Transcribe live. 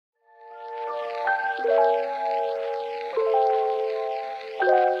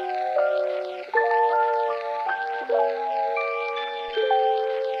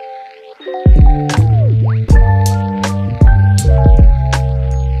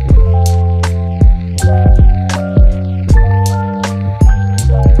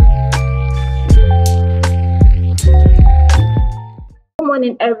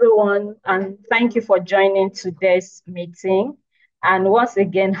morning, everyone, and thank you for joining today's meeting. And once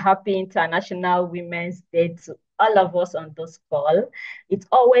again, happy International Women's Day to all of us on this call. It's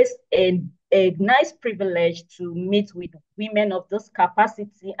always a nice privilege to meet with women of this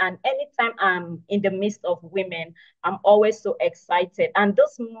capacity. And anytime I'm in the midst of women, I'm always so excited. And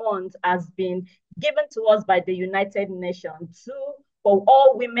this month has been given to us by the United Nations for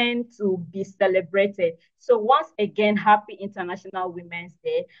all women to be celebrated. So once again, happy International Women's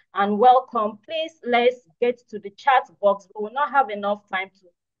Day and welcome. Please, let's get to the chat box. We will not have enough time to do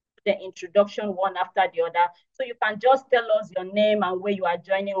the introduction one after the other. So you can just tell us your name and where you are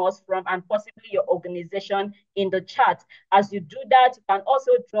joining us from and possibly your organization in the chat. As you do that, you can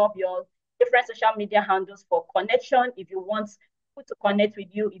also drop your different social media handles for connection. If you want to connect with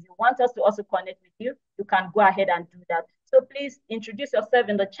you, if you want us to also connect with you, you can go ahead and do that. So please introduce yourself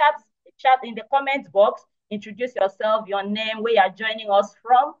in the chat in the comment box. Introduce yourself, your name, where you are joining us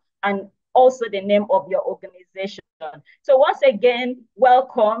from, and also the name of your organization. So once again,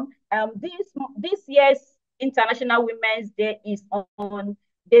 welcome. This year's International Women's Day is on.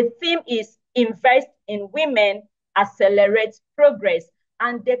 The theme is Invest in Women, Accelerate Progress,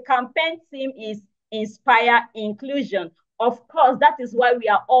 and the campaign theme is Inspire Inclusion. Of course, that is why we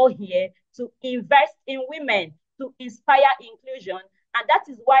are all here, to invest in women, to inspire inclusion. And that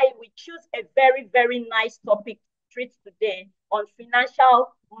is why we choose a very, very nice topic to treat today on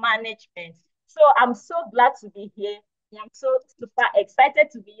financial management. So I'm so glad to be here. I'm so super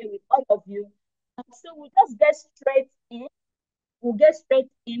excited to be here with all of you. So we'll just get straight in. We'll get straight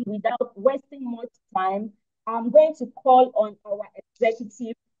in without wasting much time. I'm going to call on our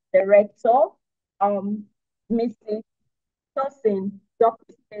executive director, Mrs. Tosin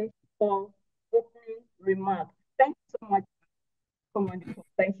Dr. for opening remarks. Thank you so much.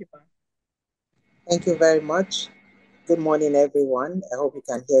 Thank you, ma'am. Thank you very much. Good morning, everyone. I hope you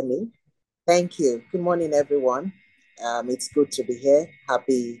can hear me. Thank you. Good morning, everyone. It's good to be here.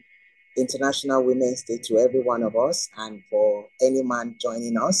 Happy International Women's Day to every one of us, and for any man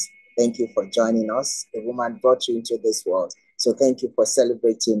joining us, thank you for joining us. A woman brought you into this world, so thank you for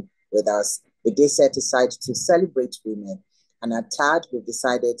celebrating with us. The day set aside to celebrate women, and at TAD, we've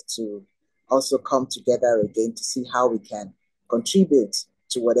decided to also come together again to see how we can contribute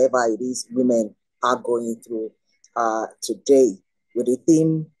to whatever it is women are going through today, with the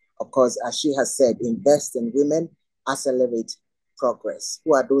theme, of course, as she has said, invest in women, accelerate progress.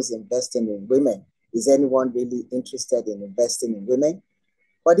 Who are those investing in women? Is anyone really interested in investing in women?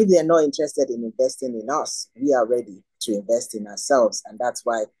 But if they're not interested in investing in us, we are ready to invest in ourselves. And that's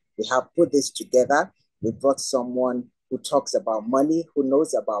why we have put this together. We brought someone who talks about money, who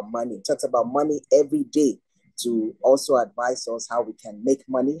knows about money, talks about money every day, to also advise us how we can make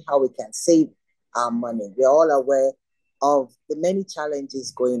money, how we can save our money. We're all aware of the many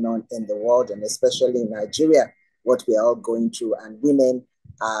challenges going on in the world, and especially in Nigeria, what we're all going through. And women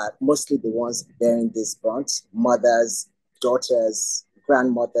are mostly the ones bearing this brunt. Mothers, daughters,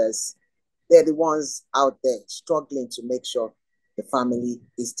 grandmothers, they're the ones out there struggling to make sure the family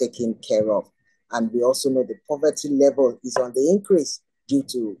is taken care of. And we also know the poverty level is on the increase due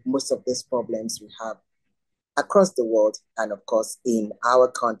to most of these problems we have across the world, and of course in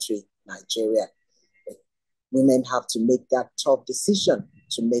our country, Nigeria. Women have to make that tough decision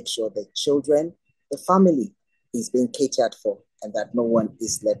to make sure the children, the family is being catered for, and that no one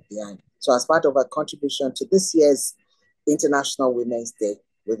is left behind. So as part of our contribution to this year's International Women's Day,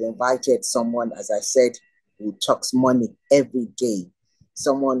 we've invited someone, as I said, who talks money every day,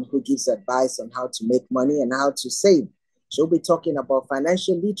 someone who gives advice on how to make money and how to save. She'll be talking about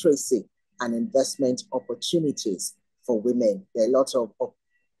financial literacy and investment opportunities for women. There are a lot of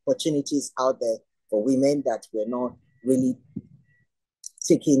opportunities out there for women that we're not really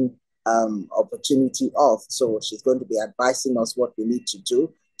taking opportunity of. So she's going to be advising us what we need to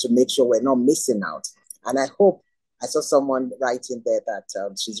do to make sure we're not missing out. And I hope, I saw someone writing there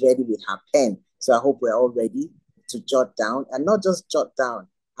that she's ready with her pen. So I hope we're all ready to jot down, and not just jot down,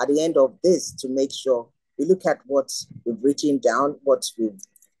 at the end of this, to make sure we look at what we've written down, what we've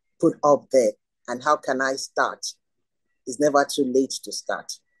put up there, and how can I start? It's never too late to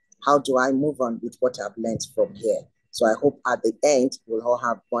start. How do I move on with what I've learned from here? So I hope at the end, we'll all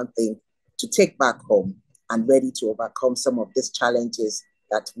have one thing to take back home and ready to overcome some of these challenges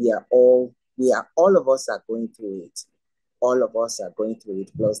that all of us are going through it. All of us are going through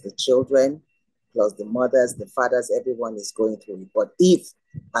it, plus the children, plus the mothers, the fathers, everyone is going through it. But if,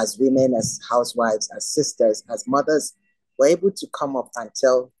 as women, as housewives, as sisters, as mothers, we're able to come up and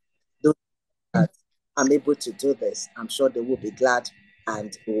tell those that I'm able to do this, I'm sure they will be glad,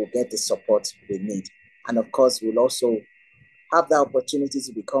 and we will get the support we need. And of course, we'll also have the opportunity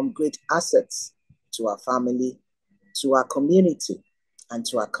to become great assets to our family, to our community, and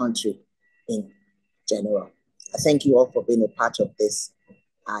to our country in general. I thank you all for being a part of this.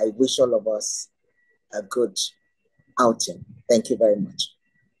 I wish all of us a good outing. Thank you very much.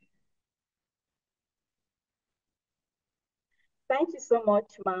 Thank you so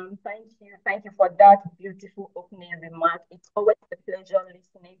much, ma'am. Thank you. Thank you for that beautiful opening remark. It's always a pleasure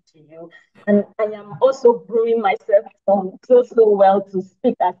listening to you. And I am also brewing myself so well to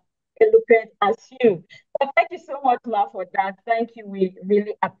speak as eloquent as you. But thank you so much, ma'am, for that. Thank you. We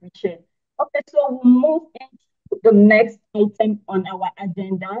really appreciate it. Okay, so we'll move into the next item on our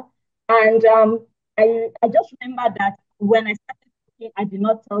agenda. And I just remember that when I started talking, I did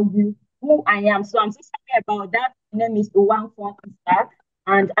not tell you who I am. So I'm so sorry about that. My name is Owanfon Issa,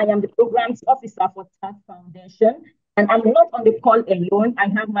 and I am the programs officer for TAG Foundation. And I'm not on the call alone. I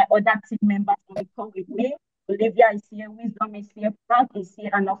have my other team members on the call with me. Olivia is here, Wisdom is here, Frank is here,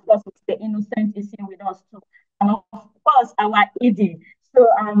 and of course, the Innocent is here with us too. And of course, our ED. So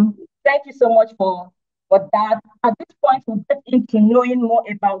thank you so much for that. At this point, we'll get into knowing more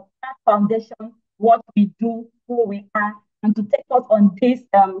about TAG Foundation, what we do, who we are, and to take us on this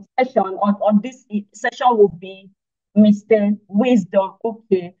session, on this session will be Mr. Wisdom,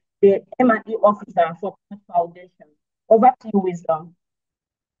 okay, the M&E officer for TAG Foundation. Over to you, Wisdom.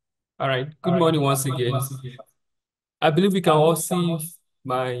 All right. Good morning once again. I believe we can all see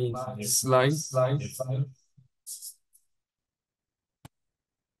my slides. I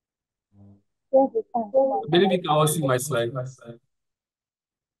believe we can all see my slides.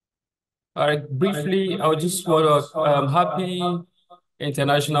 All right. Briefly, I just want to happy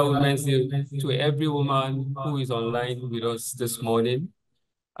International Women's Day to every woman who is online with us this morning.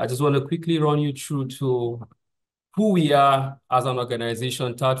 I just want to quickly run you through to who we are as an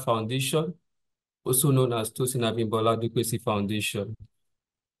organization, TAG Foundation, also known as Tosin Abimbola Adequacy Foundation.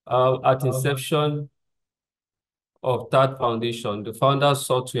 At inception of TAG Foundation, the founders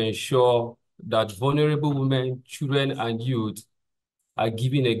sought to ensure that vulnerable women, children, and youth are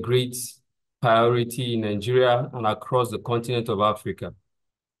given a great priority in Nigeria and across the continent of Africa.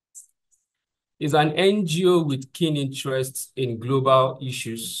 It's an NGO with keen interest in global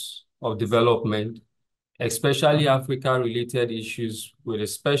issues of development, especially Africa-related issues, with a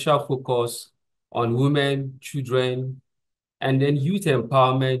special focus on women, children, and then youth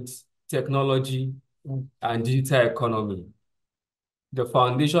empowerment, technology, and digital economy. The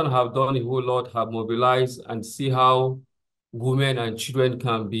foundation have done a whole lot, have mobilized and see how women and children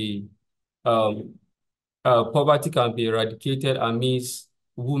can be, poverty can be eradicated amidst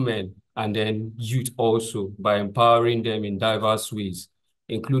women and then youth also by empowering them in diverse ways,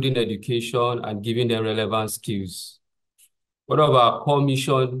 including education and giving them relevant skills. One of our core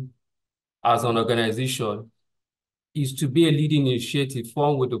mission as an organization is to be a leading initiative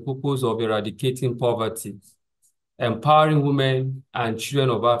formed with the purpose of eradicating poverty, empowering women and children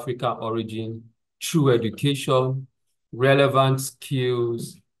of African origin through education, relevant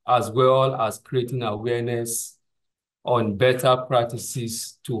skills, as well as creating awareness on better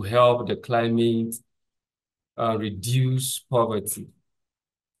practices to help the climate reduce poverty.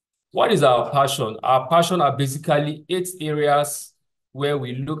 What is our passion? Our passion are basically 8 areas where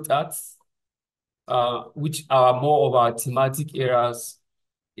we looked at, which are more of our thematic areas.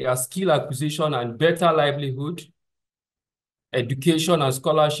 Skill acquisition and better livelihood, education and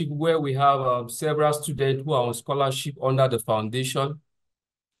scholarship, where we have several students who are on scholarship under the foundation.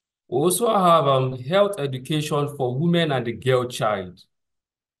 We also have health education for women and the girl child.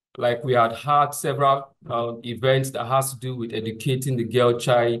 Like we had several events that has to do with educating the girl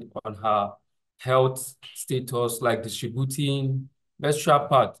child on her health status, like distributing menstrual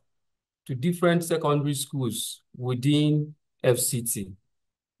pad to different secondary schools within FCT.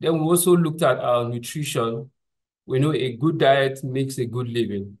 Then we also looked at our nutrition. We know a good diet makes a good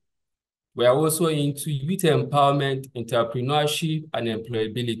living. We are also into youth empowerment, entrepreneurship, and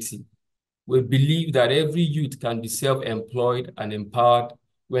employability. We believe that every youth can be self-employed and empowered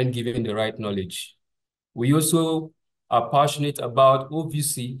when given the right knowledge. We also are passionate about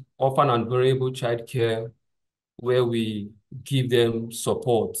OVC, orphan and vulnerable child care, where we give them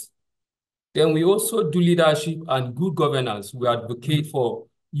support. Then we also do leadership and good governance. We advocate for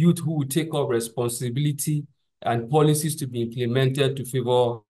youth who will take up responsibility and policies to be implemented to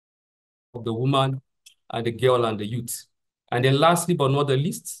favor the woman and the girl and the youth. And then lastly, but not the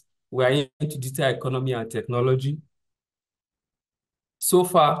least, we are into digital economy and technology. So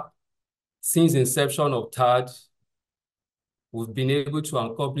far, since inception of TAG, we've been able to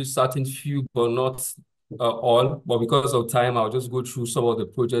accomplish certain few, but not all. But because of time, I'll just go through some of the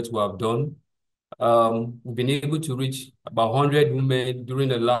projects we have done. We've been able to reach about 100 women during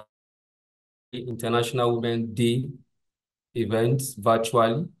the last International Women's Day events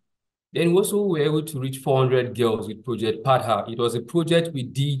virtually. Then we also were able to reach 400 girls with Project Padha. It was a project we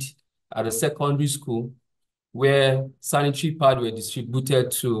did at a secondary school where sanitary pads were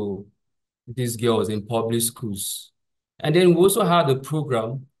distributed to these girls in public schools. And then we also had a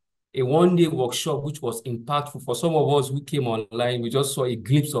program, a one-day workshop, which was impactful for some of us who came online. We just saw a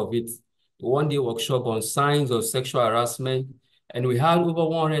glimpse of it. A one-day workshop on signs of sexual harassment. And we had over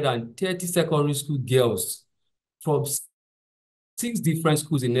 130 secondary school girls from 6 different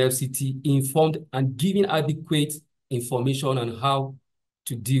schools in the FCT informed and giving adequate information on how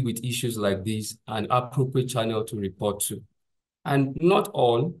to deal with issues like this and appropriate channel to report to. And not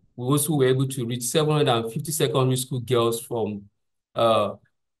all, we also were able to reach 750 secondary school girls from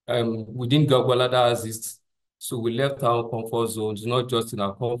within Gagwalada Assist. So we left our comfort zones, not just in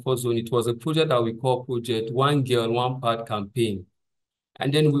our comfort zone. It was a project that we call Project One Girl, One Part campaign.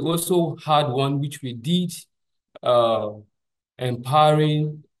 And then we also had one which we did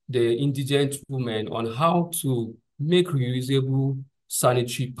empowering the indigent women on how to make reusable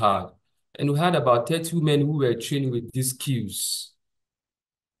sanitary pad. And we had about 30 women who were trained with these skills.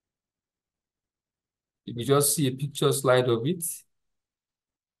 You can just see a picture slide of it.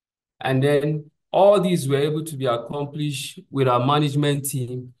 And then all these were able to be accomplished with our management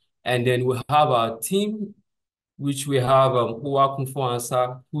team. And then we have our team, which we have Uwa Kunfo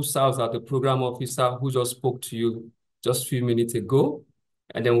Ansa, who serves as the program officer, who just spoke to you just a few minutes ago.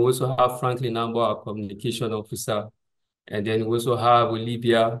 And then we also have Franklin Nambo, our communication officer. And then we also have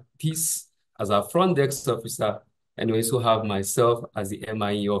Olivia Peace as our front desk officer. And we also have myself as the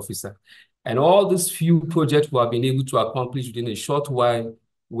MIE officer. And all these few projects we have been able to accomplish within a short while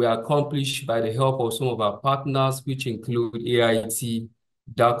were accomplished by the help of some of our partners, which include AIT,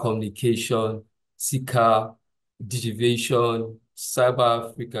 Dark Communication, SICA, Digivation,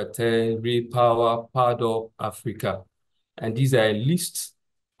 Cyber Africa 10, Repower, Powered Africa. And these are a list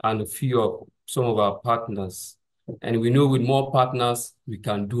and a few of some of our partners. And we know with more partners, we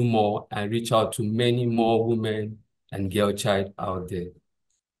can do more and reach out to many more women and girl child out there.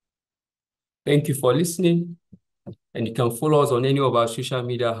 Thank you for listening. And you can follow us on any of our social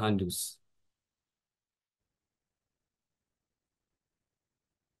media handles.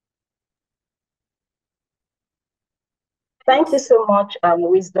 Thank you so much,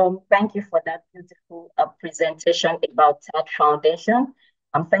 Wisdom. Thank you for that beautiful presentation about TAD Foundation.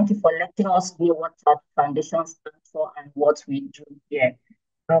 Thank you for letting us know what TAD Foundation stands for and what we do here.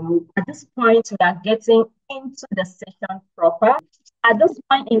 At this point, we are getting into the session proper. At this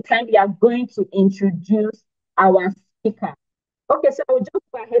point in time, we are going to introduce our speaker. Okay, so I'll just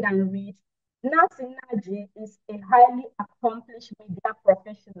go ahead and read. Nancy Nnaji is a highly accomplished media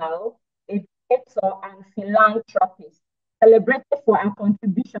professional, educator, and philanthropist, celebrated for her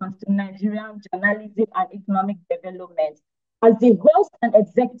contributions to Nigerian journalism and economic development. As the host and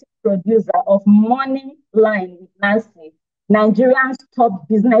executive producer of Moneyline with Nancy, Nigeria's top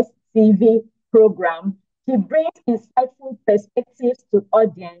business TV program, she brings insightful perspectives to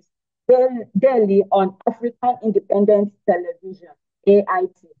audience daily on African Independent Television,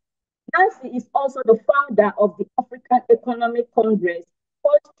 AIT. Nancy is also the founder of the African Economic Congress,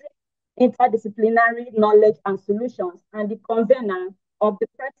 fostering interdisciplinary knowledge and solutions, and the convener of the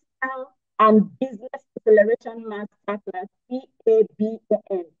Practical and Business Acceleration Masterclass,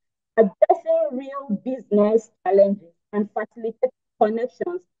 PABAM, addressing real business challenges and facilitating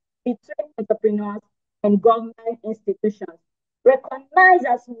connections between entrepreneurs and government institutions. Recognized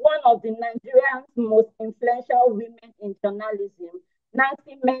as one of the Nigerian's most influential women in journalism,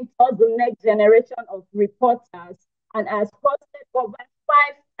 Nancy mentors the next generation of reporters and has hosted over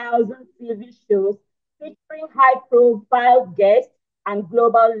 5,000 TV shows featuring high-profile guests and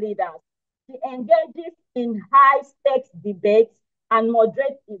global leaders. She engages in high-stakes debates and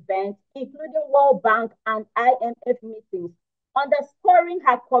moderates events, including World Bank and IMF meetings, underscoring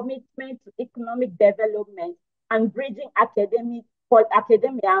her commitment to economic development and bridging academia,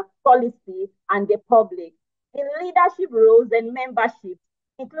 policy, and the public. In leadership roles and membership,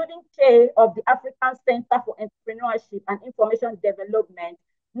 including chair of the African Center for Entrepreneurship and Information Development,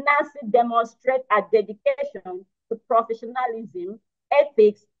 Nancy demonstrates her dedication to professionalism,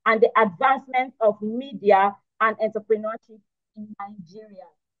 ethics, and the advancement of media and entrepreneurship in Nigeria.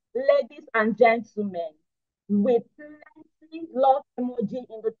 Ladies and gentlemen, with plenty love emoji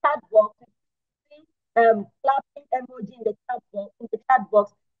in the chat box, clapping emoji in the chat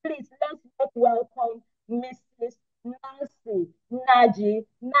box. Please let's welcome Mrs. Nancy Nnaji.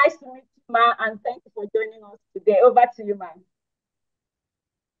 Nice to meet you, ma, and thank you for joining us today. Over to you, ma'am.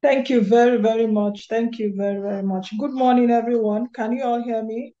 Thank you very, very much. Thank you very, very much. Good morning, everyone. Can you all hear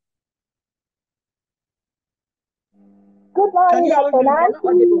me? Good Can morning, you all Dr.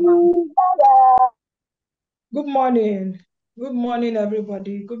 hear me? Nancy. Good morning. Good morning,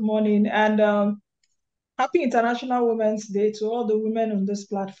 everybody. Good morning. And happy International Women's Day to all the women on this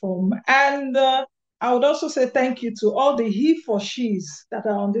platform. And I would also say thank you to all the he for she's that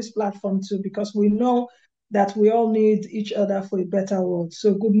are on this platform too, because we know that we all need each other for a better world.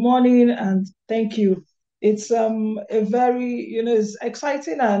 So good morning and thank you. It's a very, it's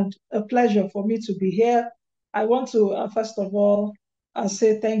exciting and a pleasure for me to be here. I want to, first of all,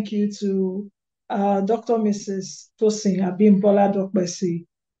 say thank you to Dr. Mrs. Tosin Abimbola Dokbesi,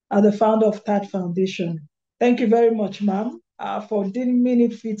 the founder of TAD Foundation. Thank you very much, ma'am, for deeming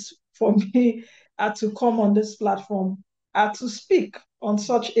it fit for me to come on this platform to speak on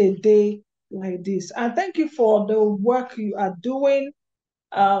such a day like this. And thank you for the work you are doing.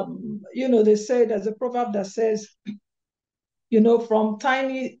 They say there's a proverb that says, from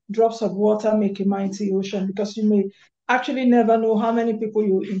tiny drops of water make a mighty ocean, because you may actually never know how many people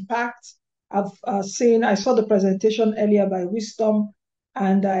you impact. I saw the presentation earlier by Wisdom,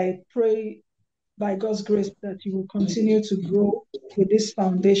 and I pray by God's grace that you will continue to grow with this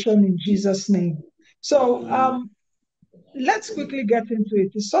foundation in Jesus' name. So let's quickly get into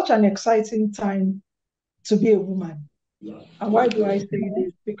it. It's such an exciting time to be a woman. And why do I say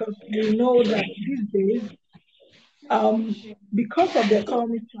this? Because we know that these days, because of the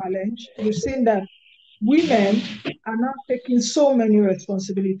economic challenge, we've seen that women are now taking so many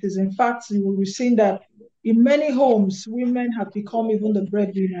responsibilities. In fact, we've seen that in many homes, women have become even the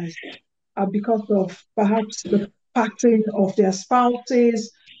breadwinners because of perhaps the passing of their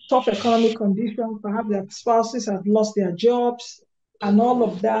spouses, tough economic conditions, perhaps their spouses have lost their jobs, and all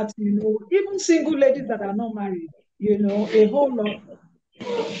of that, even single ladies that are not married, a whole lot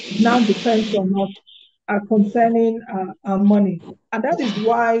now depends on us concerning our money. And that is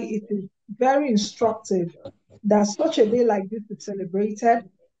why it is very instructive that such a day like this is celebrated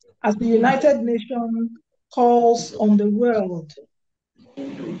as the United Nations calls on the world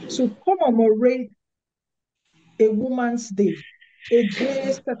to commemorate a Woman's Day, a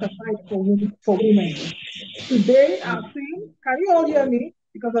day set aside for women. Today, our theme, can you all hear me?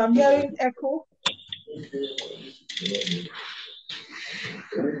 Because I'm hearing echo.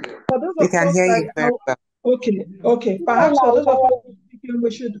 For those We of can us hear that you very well. Okay. Perhaps for those of us speaking,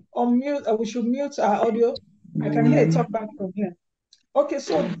 we should unmute, we should mute our audio. I can hear a talkback from here. Okay,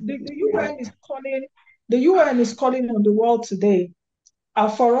 so the UN is calling on the world today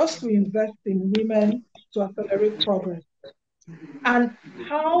for us to invest in women to accelerate progress. And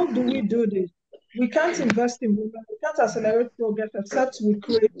how do we do this? We can't invest in women, we can't accelerate progress except we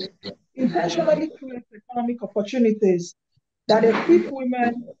intentionally create economic opportunities that equip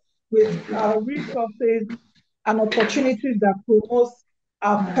women with resources and opportunities that promote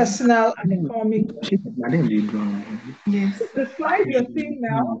our personal and economic well-being. Yes. So the slide you're seeing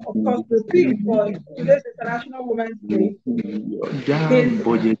now, of course, the theme for today's International Women's Day is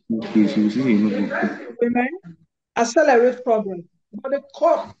invest in women, accelerate progress. But the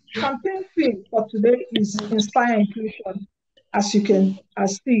campaign theme for today is inspire inclusion, as you can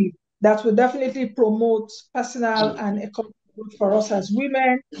see. That will definitely promote personal and economic growth for us as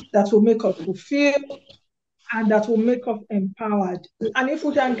women, that will make us fulfilled, and that will make us empowered. And if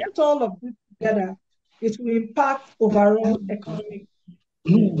we can get all of this together, it will impact overall economic.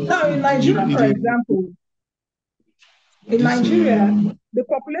 Now, in Nigeria, for example, in Nigeria, the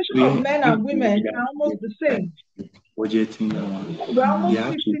population of men and women are almost the same. We're almost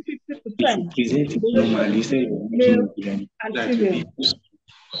 50-50%, the ratio between male and female.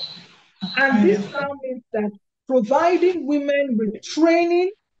 And this now means that providing women with training,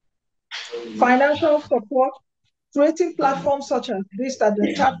 financial support, creating platforms such as this that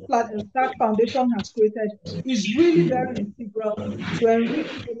the TAD Foundation has created is really very integral to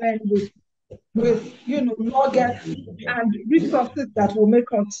enrich women with nuggets and resources that will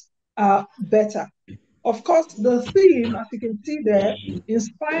make us better. Of course, the theme, as you can see there,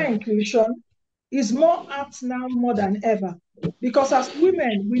 inspire inclusion, is more apt now more than ever. Because as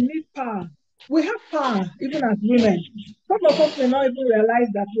women, we need power. We have power, even as women. Some of us may not even realize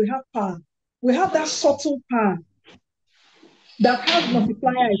that we have power. We have that subtle power that has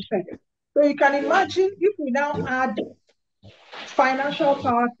multiplier effect. So you can imagine if we now add financial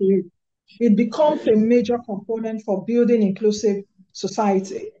power to it, it becomes a major component for building inclusive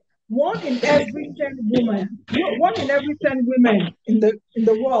society. One in every 10 women in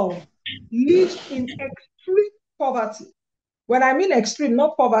the world lives in extreme poverty. When I mean extreme,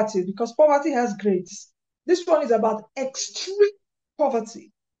 not poverty, because poverty has grades. This one is about extreme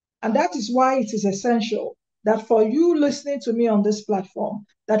poverty. And that is why it is essential that for you listening to me on this platform,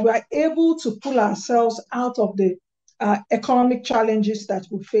 that we are able to pull ourselves out of the economic challenges that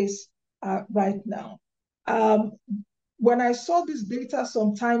we face right now. When I saw this data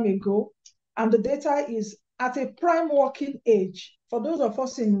some time ago, and the data is at a prime working age, for those of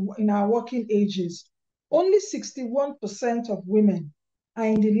us in our working ages, only 61% of women are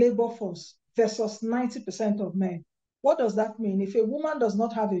in the labor force versus 90% of men. What does that mean? If a woman does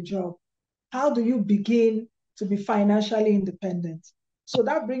not have a job, how do you begin to be financially independent? So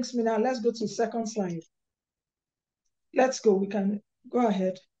that brings me now, let's go to the second slide. Let's go, we can go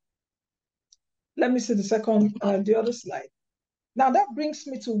ahead. Let me see the other slide. Now that brings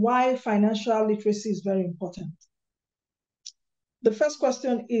me to why financial literacy is very important. The first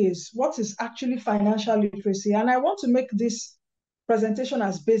question is, what is actually financial literacy? And I want to make this presentation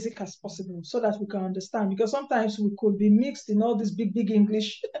as basic as possible so that we can understand, because sometimes we could be mixed in all this big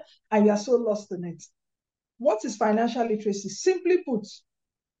English and you are so lost in it. What is financial literacy? Simply put,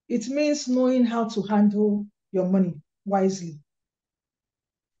 it means knowing how to handle your money wisely.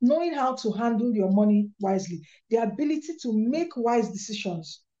 Knowing how to handle your money wisely, the ability to make wise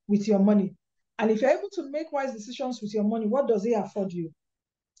decisions with your money. And if you're able to make wise decisions with your money, what does it afford you?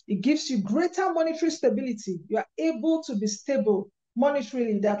 It gives you greater monetary stability. You are able to be stable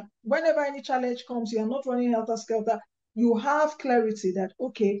monetarily, that whenever any challenge comes, you are not running helter-skelter. You have clarity that,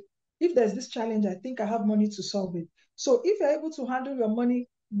 okay, if there's this challenge, I think I have money to solve it. So if you're able to handle your money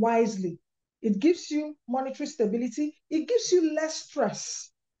wisely, it gives you monetary stability. It gives you less stress.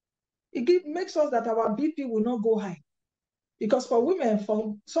 It makes us that our BP will not go high. Because for women,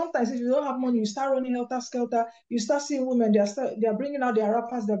 sometimes if you don't have money, you start running helter-skelter, you start seeing women, they are bringing out their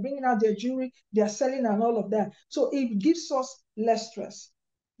wrappers, they're bringing out their jewelry, they're selling and all of that. So it gives us less stress.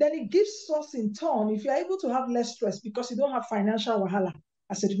 Then it gives us in turn, if you're able to have less stress because you don't have financial wahala,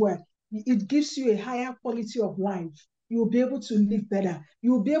 as it were, it gives you a higher quality of life. You will be able to live better.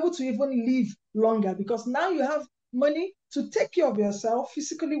 You will be able to even live longer because now you have money to take care of yourself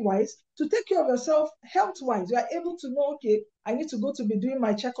physically wise, to take care of yourself health wise. You are able to know, okay, I need to go to be doing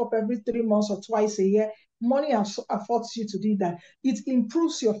my checkup every 3 months or twice a year. Money affords you to do that. It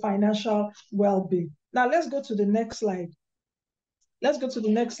improves your financial well-being. Now let's go to the next slide. Let's go to the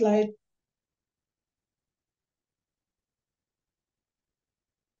next slide.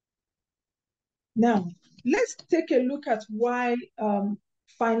 Now, let's take a look at why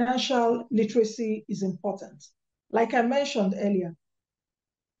financial literacy is important. Like I mentioned earlier,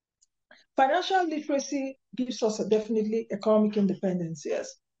 financial literacy gives us definitely economic independence,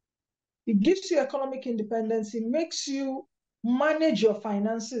 yes. It gives you economic independence. It makes you manage your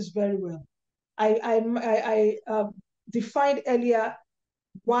finances very well. I defined earlier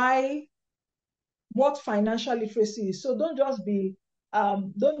what financial literacy is. So don't just be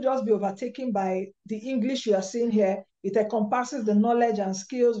overtaken by the English you are seeing here. It encompasses the knowledge and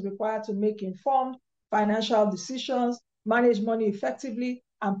skills required to make informed financial decisions, manage money effectively,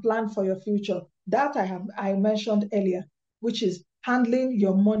 and plan for your future. That I mentioned earlier, which is handling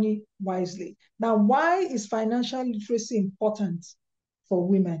your money wisely. Now, why is financial literacy important for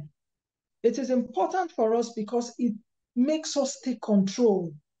women? It is important for us because it makes us take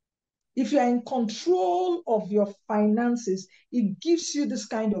control. If you are in control of your finances, it gives you this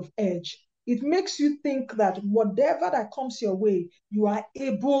kind of edge. It makes you think that whatever that comes your way, you are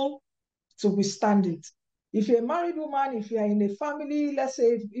able to withstand it. If you're a married woman, if you're in a family, let's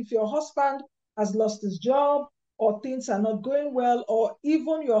say if your husband has lost his job or things are not going well, or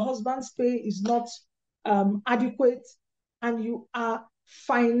even your husband's pay is not adequate, and you are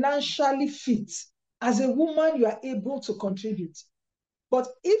financially fit, as a woman, you are able to contribute. But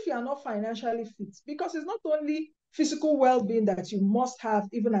if you are not financially fit, because it's not only physical well-being that you must have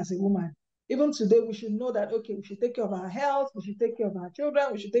even as a woman. Even today, we should know that, okay, we should take care of our health, we should take care of our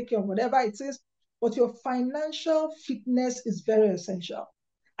children, we should take care of whatever it is. But your financial fitness is very essential.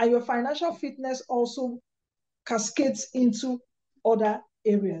 And your financial fitness also cascades into other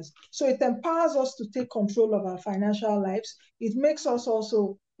areas. So it empowers us to take control of our financial lives. It makes us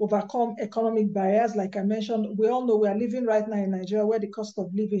also overcome economic barriers. Like I mentioned, we all know we are living right now in Nigeria where the cost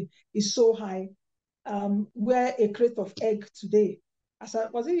of living is so high, where a crate of egg today,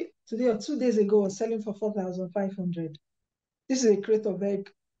 was it today or 2 days ago, was selling for 4,500. This is a crate of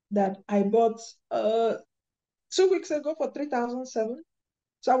egg that I bought 2 weeks ago for 3,700.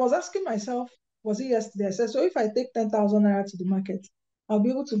 So I was asking myself, was it yesterday? I said, so if I take 10,000 naira to the market, I'll be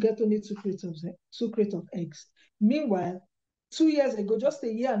able to get only two crates of eggs. Meanwhile, 2 years ago, just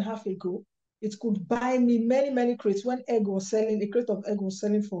a year and a half ago, it could buy me many crates when a crate of egg was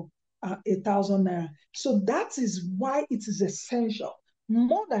selling for 1,000 naira. So that is why it is essential.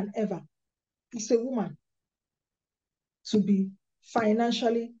 more than ever, is a woman to be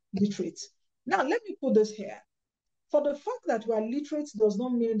financially literate. Now, let me put this here. For the fact that we are literate does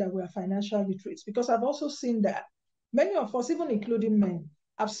not mean that we are financial literate, because I've also seen that many of us, even including men,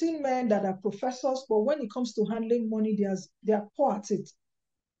 I've seen men that are professors, but when it comes to handling money, they are poor at it.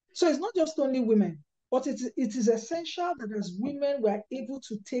 So it's not just only women, but it is essential that as women, we are able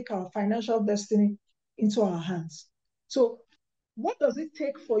to take our financial destiny into our hands. So what does it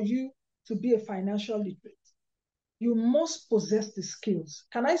take for you to be a financial literate? You must possess the skills.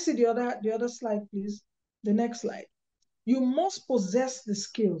 Can I see the other slide, please? The next slide. You must possess the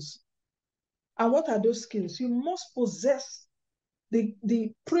skills. And what are those skills? You must possess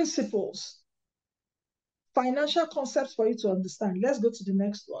the principles, financial concepts for you to understand. Let's go to the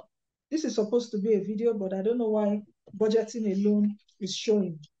next one. This is supposed to be a video, but I don't know why budgeting alone is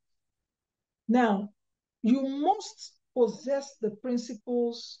showing. Now, you must possess the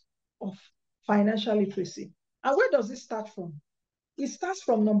principles of financial literacy. And where does it start from? It starts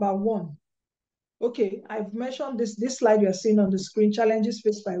from number one. Okay, I've mentioned this slide you're seeing on the screen, challenges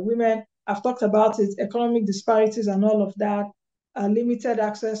faced by women. I've talked about it, economic disparities and all of that, limited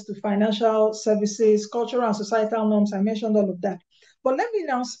access to financial services, cultural and societal norms. I mentioned all of that. But let me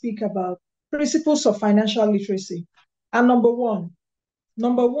now speak about principles of financial literacy. And number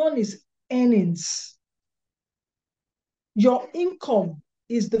one is earnings. Your income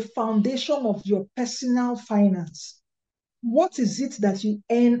is the foundation of your personal finance. What is it that you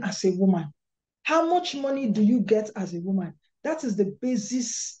earn as a woman? How much money do you get as a woman? That is the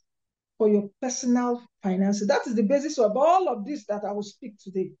basis for your personal finances. That is the basis of all of this that I will speak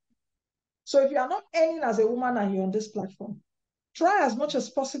today. So if you are not earning as a woman and you're on this platform, try as much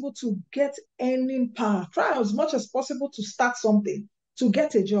as possible to get earning power. Try as much as possible to start something, to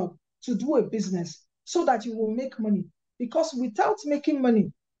get a job, to do a business, so that you will make money. Because without making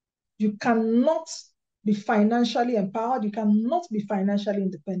money, you cannot be financially empowered. You cannot be financially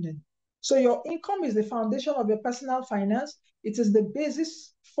independent. So your income is the foundation of your personal finance. It is the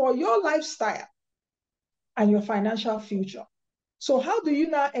basis for your lifestyle and your financial future. So how do you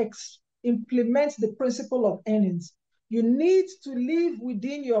now implement the principle of earnings? You need to live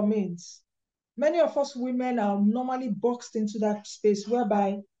within your means. Many of us women are normally boxed into that space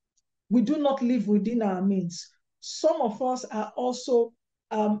whereby we do not live within our means. Some of us are also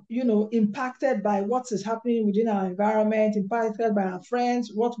impacted by what is happening within our environment, impacted by our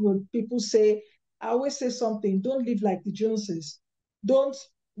friends. What will people say? I always say something: don't live like the Joneses. Don't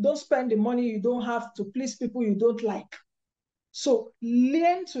spend the money you don't have to please people you don't like. So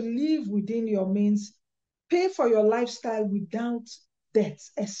learn to live within your means. Pay for your lifestyle without debt,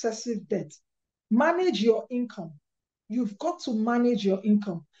 excessive debt. Manage your income. You've got to manage your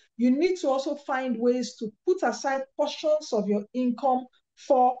income. You need to also find ways to put aside portions of your income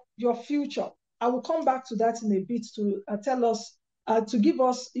for your future. I will come back to that in a bit to tell us, to give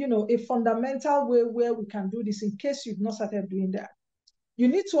us, a fundamental way where we can do this in case you've not started doing that. You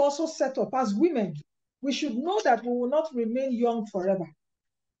need to also set up, as women, we should know that we will not remain young forever.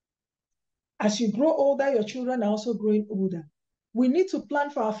 As you grow older, your children are also growing older. We need to plan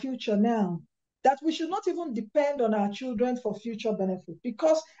for our future now, that we should not even depend on our children for future benefit.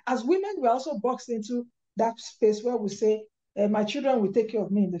 Because as women, we're also boxed into that space where we say, my children will take care of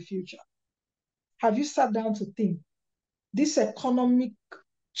me in the future. Have you sat down to think? These economic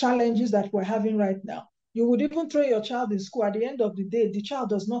challenges that we're having right now, you would even throw your child in school. At the end of the day, the child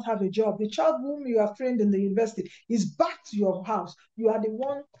does not have a job. The child whom you have trained in the university is back to your house. You are the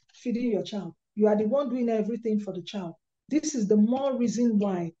one feeding your child. You are the one doing everything for the child. This is the more reason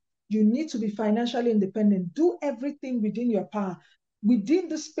why you need to be financially independent. Do everything within your power, within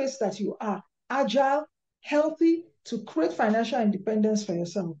the space that you are, agile, healthy, to create financial independence for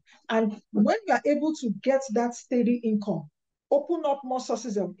yourself. And when you are able to get that steady income, open up more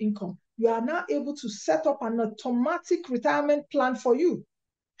sources of income, you are now able to set up an automatic retirement plan for you,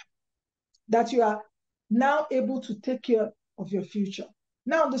 that you are now able to take care of your future.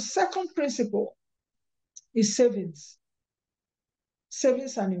 Now, the second principle is savings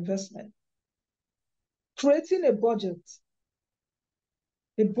and investment. Creating a budget.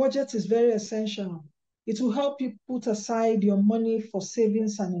 A budget is very essential. It will help you put aside your money for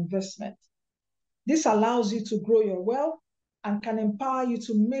savings and investment. This allows you to grow your wealth and can empower you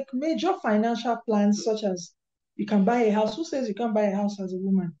to make major financial plans, such as you can buy a house. Who says you can't buy a house as a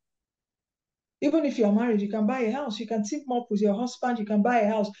woman? Even if you're married, you can buy a house. You can team up with your husband, you can buy a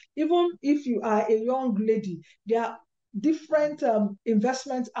house. Even if you are a young lady, there are different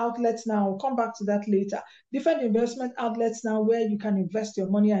investment outlets now. I'll come back to that later. Different investment outlets now where you can invest your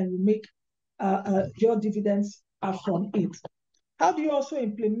money and you make your dividends from it. How do you also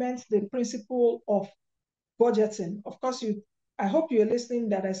implement the principle of budgeting? Of course, I hope you're listening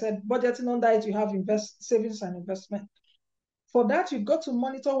that I said budgeting. Under it, you have savings and investment. For that, you've got to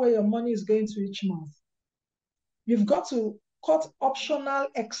monitor where your money is going to each month. You've got to cut optional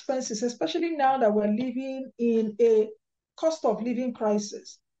expenses, especially now that we're living in a cost of living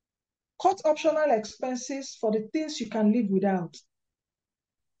crisis. Cut optional expenses for the things you can live without,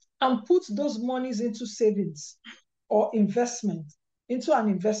 and put those monies into savings or investment, into an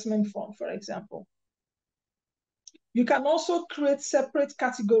investment fund, for example. You can also create separate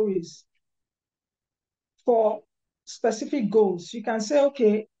categories for specific goals. You can say,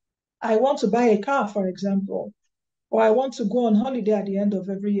 okay, I want to buy a car, for example, or I want to go on holiday at the end of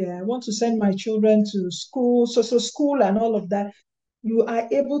every year. I want to send my children to school, so school and all of that. You are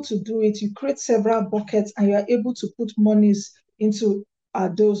able to do it. You create several buckets and you are able to put monies into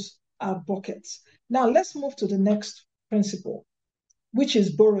those buckets. Now, let's move to the next principle, which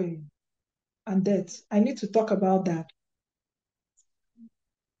is borrowing and debt. I need to talk about that.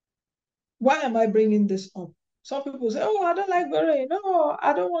 Why am I bringing this up? Some people say, oh, I don't like borrowing. No,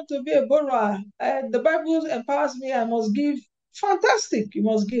 I don't want to be a borrower. The Bible empowers me. I must give. Fantastic. You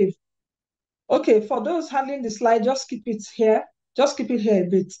must give. Okay, for those handling the slide, just keep it here. Just keep it here a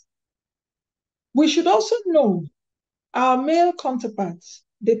bit. We should also know our male counterparts,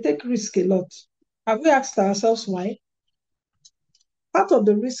 they take risk a lot. Have we asked ourselves why? Part of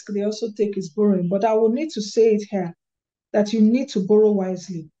the risk they also take is borrowing, but I will need to say it here, that you need to borrow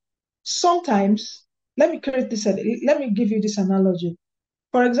wisely. Sometimes, let me give you this analogy.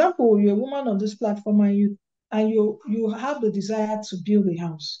 For example, you're a woman on this platform and you have the desire to build a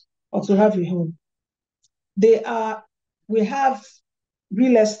house or to have a home. We have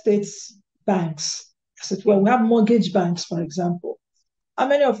real estate banks, as it were. We have mortgage banks, for example. How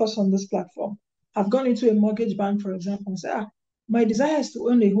many of us on this platform have gone into a mortgage bank, for example, and say, my desire is to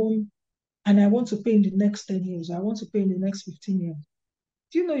own a home and I want to pay in the next 10 years. I want to pay in the next 15 years.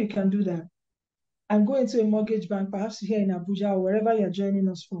 Do you know you can do that? And go into a mortgage bank, perhaps here in Abuja or wherever you're joining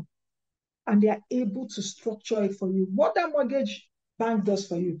us from, and they are able to structure it for you. What that mortgage bank does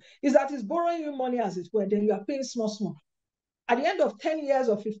for you is that it's borrowing you money, as it were, then you are paying small. At the end of 10 years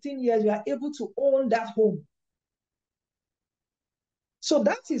or 15 years, you are able to own that home. So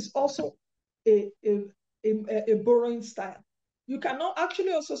that is also a borrowing style. You cannot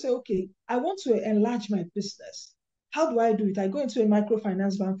actually also say, okay, I want to enlarge my business. How do I do it? I go into a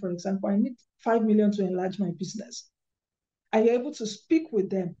microfinance bank, for example. I need 5 million to enlarge my business. And you're able to speak with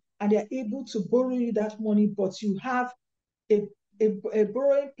them and they're able to borrow you that money, but you have a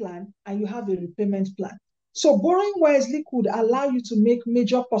borrowing plan and you have a repayment plan. So borrowing wisely could allow you to make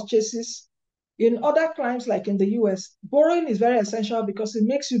major purchases. In other crimes, like in the US, borrowing is very essential because it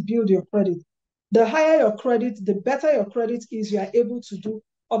makes you build your credit. The higher your credit, the better your credit is, you are able to do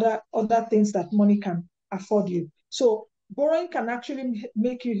other things that money can afford you. So borrowing can actually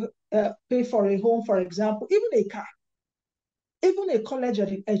make you pay for a home, for example, even a car, even a college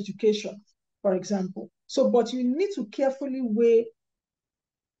education, for example. So, but you need to carefully weigh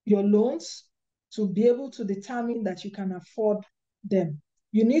your loans to be able to determine that you can afford them.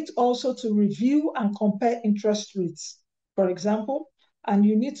 You need also to review and compare interest rates, for example, and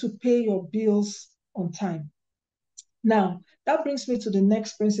you need to pay your bills on time. Now, that brings me to the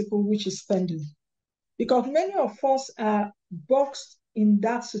next principle, which is spending. Because many of us are boxed in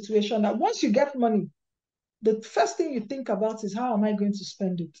that situation that once you get money, the first thing you think about is, how am I going to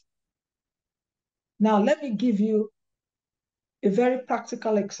spend it? Now, let me give you a very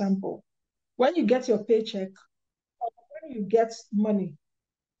practical example. When you get your paycheck, or when you get money,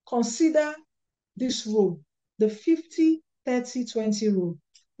 consider this rule, the 50-30-20 rule.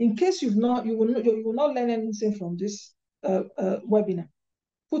 In case you will not learn anything from this webinar,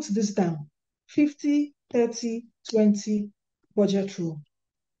 put this down, 50-30-20 budget rule.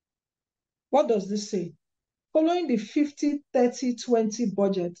 What does this say? Following the 50-30-20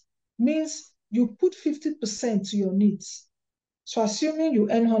 budget means you put 50% to your needs. So assuming you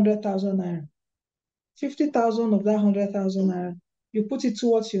earn 100,000 naira, 50,000 of that 100,000 naira, you put it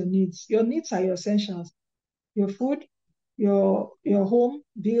towards your needs. Your needs are your essentials. Your food, your home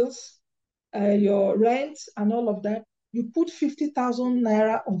bills, your rent, and all of that. You put 50,000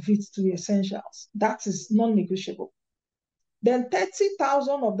 naira of it to the essentials. That is non-negotiable. Then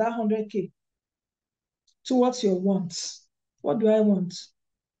 30,000 of that 100K towards your wants. What do I want?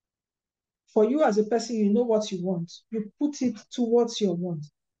 For you as a person, you know what you want. You put it towards your want.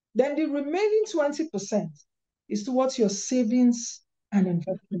 Then the remaining 20% is towards your savings and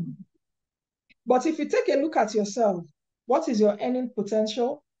investment. But if you take a look at yourself, what is your earning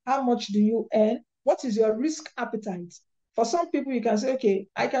potential? How much do you earn? What is your risk appetite? For some people, you can say, okay,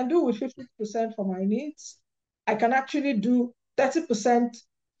 I can do with 50% for my needs. I can actually do 30%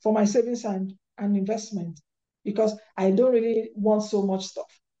 for my savings and investment because I don't really want so much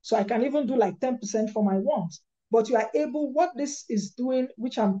stuff. So I can even do like 10% for my wants. But you are able, what this is doing,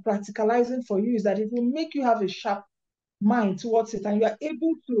 which I'm practicalizing for you, is that it will make you have a sharp mind towards it and you are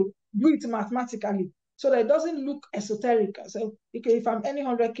able to do it mathematically so that it doesn't look esoteric. So, okay, if I'm earning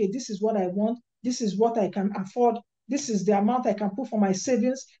 100K, this is what I want, this is what I can afford, this is the amount I can put for my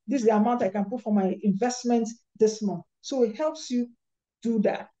savings, this is the amount I can put for my investments this month. So it helps you do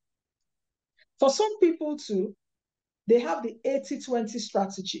that. For some people too, they have the 80-20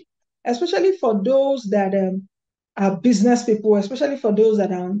 strategy, especially for those that are business people, especially for those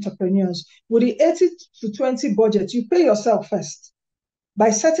that are entrepreneurs. With the 80-20 budget, you pay yourself first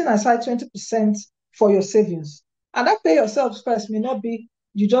by setting aside 20% for your savings. And that pay yourself first may not be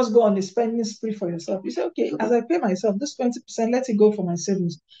you just go on a spending spree for yourself. You say, okay, as I pay myself, this 20%, let it go for my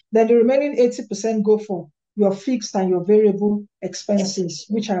savings. Then the remaining 80% go for your fixed and your variable expenses,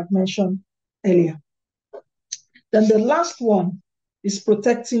 which I have mentioned earlier. Then the last one is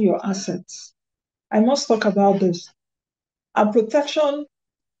protecting your assets. I must talk about this. And protection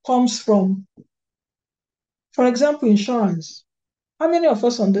comes from, for example, insurance. How many of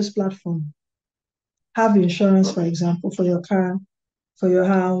us on this platform have insurance, for example, for your car, for your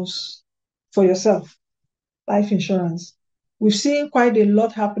house, for yourself, life insurance? We've seen quite a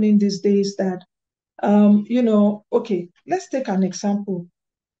lot happening these days that, okay, let's take an example.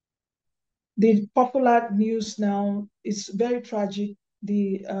 The popular news now is very tragic.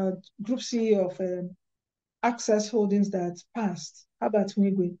 The group CEO of Access Holdings that passed, Herbert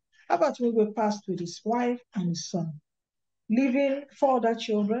Wigwe. Herbert Wigwe passed with his wife and his son, leaving 4 other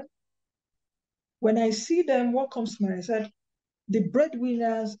children. When I see them, what comes to mind? I said, the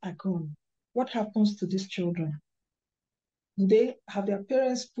breadwinners are gone. What happens to these children? Do they have their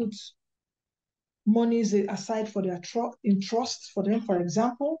parents put monies aside for their trust for them, for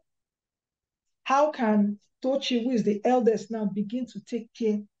example? How can Tochi, who is the eldest now, begin to take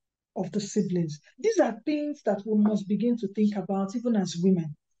care of the siblings? These are things that we must begin to think about even as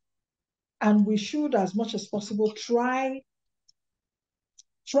women. And we should, as much as possible, try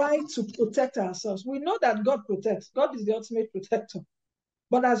to protect ourselves. We know that God protects. God is the ultimate protector.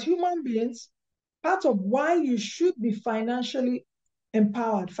 But as human beings, part of why you should be financially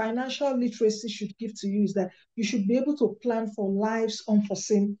empowered, financial literacy should give to you is that you should be able to plan for life's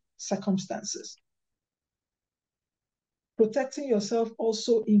unforeseen circumstances. Protecting yourself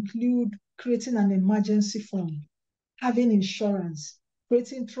also include creating an emergency fund, having insurance,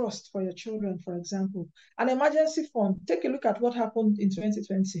 creating trust for your children, for example. An emergency fund, take a look at what happened in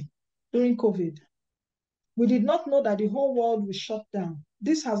 2020 during COVID. We did not know that the whole world was shut down.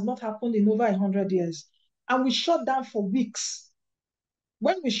 This has not happened in over 100 years. And we shut down for weeks.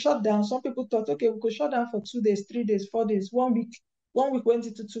 When we shut down, some people thought, okay, we could shut down for 2 days, 3 days, 4 days, 1 week. 1 week went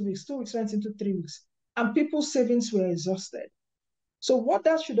into 2 weeks, 2 weeks went into 3 weeks. And people's savings were exhausted. So what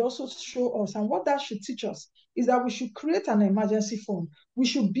that should also show us and what that should teach us is that we should create an emergency fund. We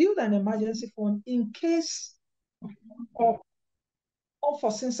should build an emergency fund in case of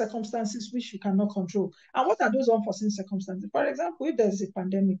unforeseen circumstances which you cannot control. And what are those unforeseen circumstances? For example, if there's a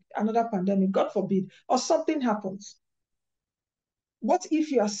pandemic, another pandemic, God forbid, or something happens. What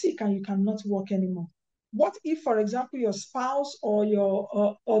if you are sick and you cannot work anymore? What if, for example, your spouse or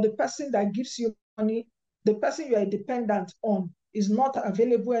or the person that gives you money, the person you are dependent on, is not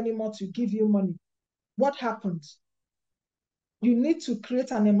available anymore to give you money? What happens? You need to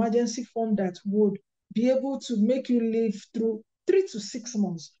create an emergency fund that would be able to make you live through 3 to 6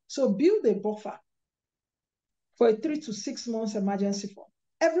 months. So build a buffer for a 3 to 6 months emergency fund.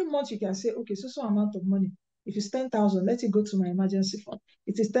 Every month you can say, okay, so amount of money. If it's 10,000, let it go to my emergency fund.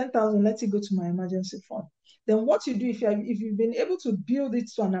 If it's 10,000, let it go to my emergency fund. Then what you do, if you've been able to build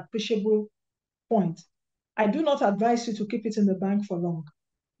it to an appreciable point, I do not advise you to keep it in the bank for long.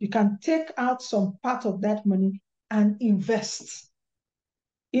 You can take out some part of that money and invest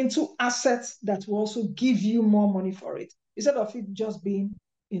into assets that will also give you more money for it, instead of it just being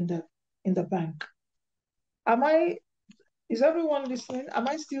in the bank. Is everyone listening? Am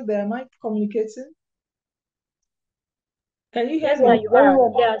I still there? Am I communicating? Can you hear Yes, me? sir, you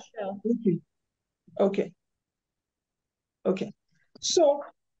are. Yeah, sure. Okay. So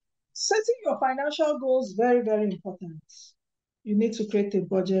setting your financial goals, very, very important. You need to create a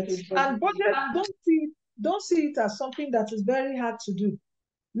budget. And budget, don't see it as something that is very hard to do.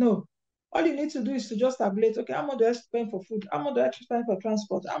 No. All you need to do is to just tabulate, okay, how much do I spend for food? How much do I spend for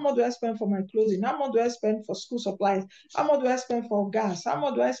transport? How much do I spend for my clothing? How much do I spend for school supplies? How much do I spend for gas? How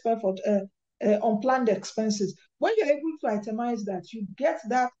much do I spend for unplanned expenses. When you're able to itemize that, you get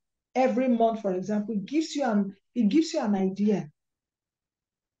that every month, for example, it gives you an idea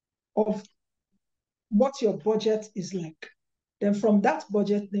of what your budget is like. Then from that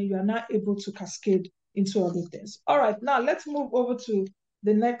budget, then you are now able to cascade into other things. All right, now let's move over to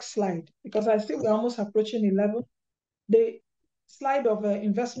the next slide, because I see we're almost approaching 11. The slide of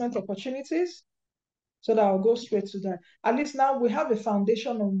investment opportunities. So that I'll go straight to that. At least now we have a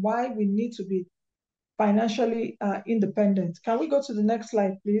foundation on why we need to be financially independent. Can we go to the next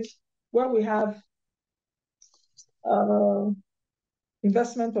slide, please? Where we have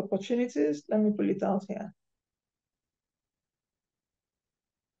investment opportunities. Let me pull it out here.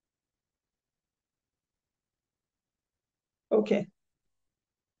 Okay.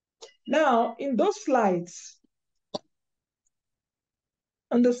 Now, in those slides,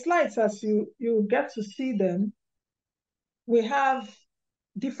 on the slides, as you get to see them, we have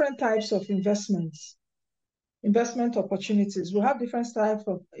different types of investment opportunities. We have different types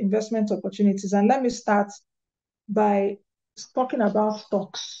of investment opportunities. And let me start by talking about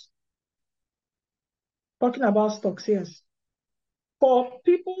stocks. Talking about stocks, yes. For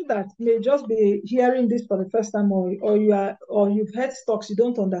people that may just be hearing this for the first time, or you've heard stocks, you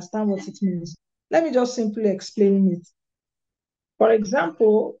don't understand what it means. Let me just simply explain it. For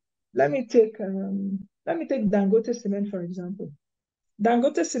example, let me take Dangote Cement, for example.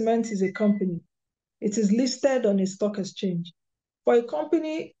 Dangote Cement is a company. It is listed on a stock exchange. For a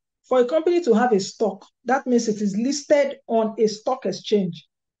company to have a stock, that means it is listed on a stock exchange.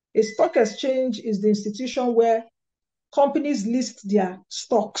 A stock exchange is the institution where companies list their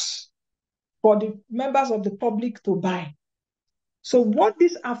stocks for the members of the public to buy. So what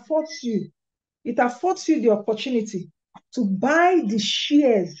this affords you, it affords you the opportunity to buy the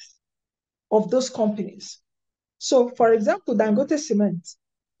shares of those companies. So, for example, Dangote Cement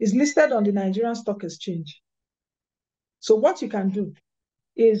is listed on the Nigerian Stock Exchange. So what you can do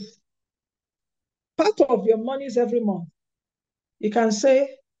is part of your monies every month, you can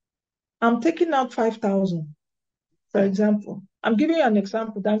say, I'm taking out 5,000, for example. I'm giving you an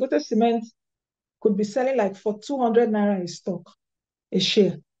example. Dangote Cement could be selling like for 200 naira a stock, a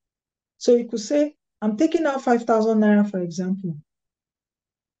share. So you could say, I'm taking out 5,000 naira, for example,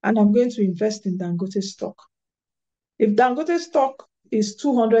 and I'm going to invest in Dangote stock. If Dangote stock is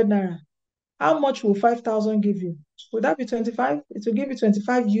 200 naira, how much will 5,000 give you? Would that be 25? It will give you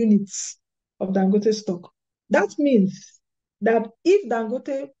 25 units of Dangote stock. That means that if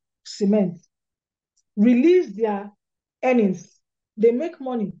Dangote Cement release their earnings, they make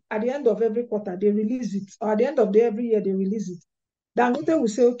money at the end of every quarter, they release it, or at the end of every year, they release it. Dangote will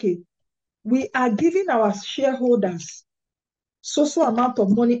say, okay, we are giving our shareholders so amount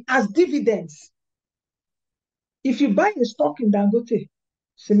of money as dividends. If you buy a stock in Dangote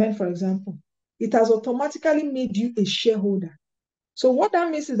Cement, for example, it has automatically made you a shareholder. So what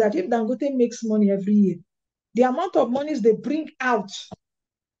that means is that if Dangote makes money every year, the amount of monies they bring out,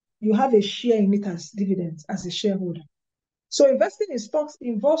 you have a share in it as dividends as a shareholder. So investing in stocks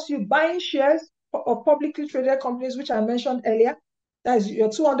involves you buying shares of publicly traded companies, which I mentioned earlier. That is your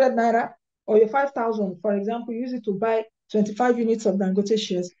 200 naira or your 5,000, for example, use it to buy 25 units of Dangote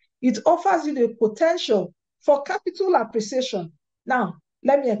shares. It offers you the potential for capital appreciation. Now,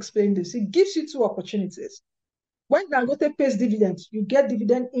 let me explain this. It gives you two opportunities. When Dangote pays dividends, you get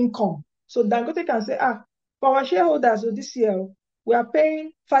dividend income. So Dangote can say, for our shareholders this year, we are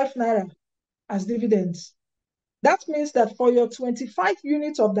paying 5 naira as dividends. That means that for your 25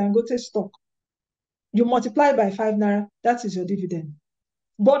 units of Dangote stock, you multiply by 5 naira, that is your dividend.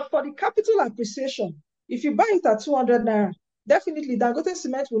 But for the capital appreciation, if you buy it at 200 naira, definitely Dangote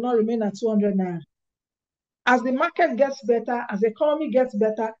Cement will not remain at 200 naira. As the market gets better, as the economy gets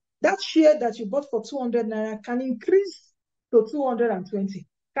better, that share that you bought for 200 naira can increase to 220,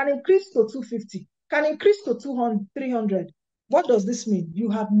 can increase to 250, can increase to 200, 300. What does this mean? You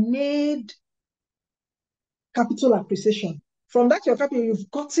have made capital appreciation. From that, your capital, you've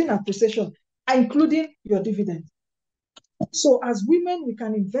gotten appreciation, including your dividend. So as women, we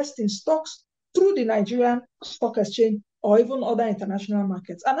can invest in stocks through the Nigerian Stock Exchange or even other international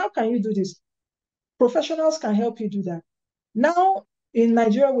markets. And how can you do this? Professionals can help you do that. Now, in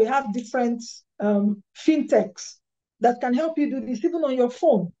Nigeria, we have different fintechs that can help you do this even on your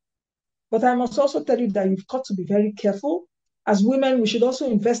phone. But I must also tell you that you've got to be very careful. As women, we should also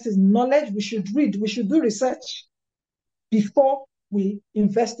invest in knowledge. We should read. We should do research before we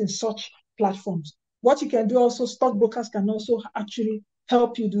invest in such platforms. What you can do also, stockbrokers can also actually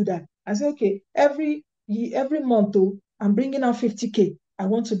help you do that. I say, okay, every month, I'm bringing out 50K. I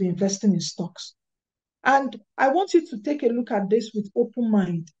want to be investing in stocks. And I want you to take a look at this with open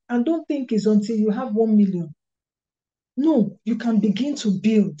mind and don't think it's until you have 1 million. No, you can begin to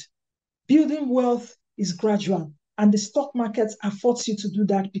build. Building wealth is gradual, and the stock market affords you to do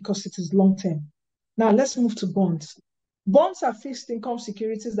that because it is long-term. Now let's move to bonds. Bonds are fixed income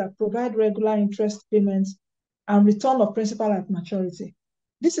securities that provide regular interest payments and return of principal at maturity.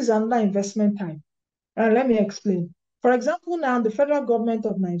 This is another investment type. And let me explain. For example, now the federal government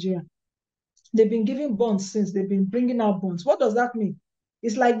of Nigeria, they've been giving bonds since they've been bringing out bonds. What does that mean?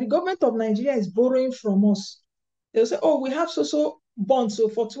 It's like the government of Nigeria is borrowing from us. They'll say, oh, we have so bonds, so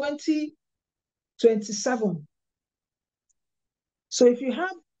for 2027. So if you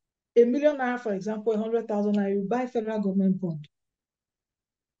have a million naira, for example, 100,000 naira, you buy federal government bond.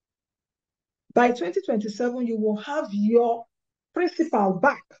 By 2027, you will have your principal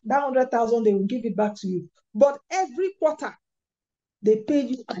back. That 100,000, they will give it back to you. But every quarter, they pay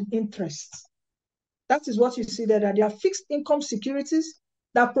you an interest. That is what you see there, that they are fixed income securities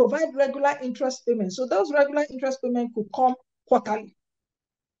that provide regular interest payments. So those regular interest payments could come quarterly.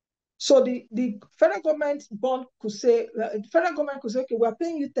 So the federal government bond could say, okay, we're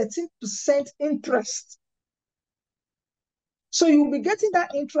paying you 13% interest. So you will be getting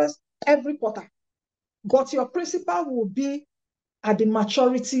that interest every quarter, but your principal will be at the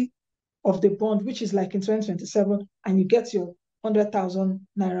maturity of the bond, which is like in 2027, and you get your 100,000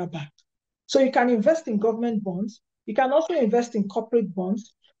 naira back. So you can invest in government bonds. You can also invest in corporate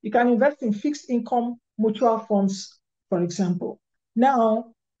bonds. You can invest in fixed income mutual funds, for example.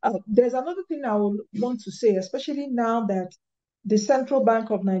 Now, there's another thing I would want to say, especially now that the Central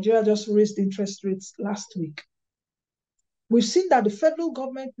Bank of Nigeria just raised interest rates last week. We've seen that the federal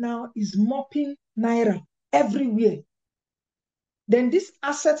government now is mopping naira everywhere. Then this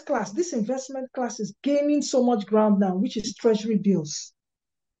asset class, this investment class is gaining so much ground now, which is treasury bills.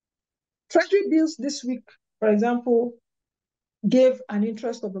 Treasury bills this week, for example, gave an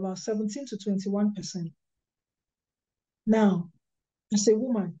interest of about 17 to 21%. Now, as a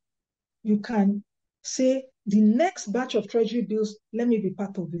woman, you can say the next batch of treasury bills, let me be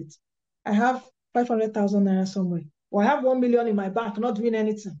part of it. I have 500,000 naira somewhere, or I have 1 million in my bank, not doing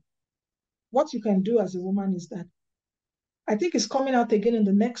anything. What you can do as a woman is that, I think it's coming out again in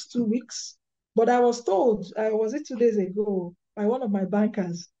the next 2 weeks, but I was told, was it 2 days ago, by one of my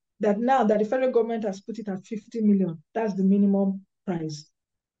bankers, that now that the federal government has put it at 50 million, that's the minimum price.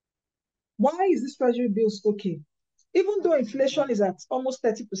 Why is this treasury bills okay? Even though inflation is at almost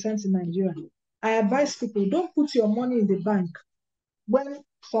 30% in Nigeria, I advise people, don't put your money in the bank when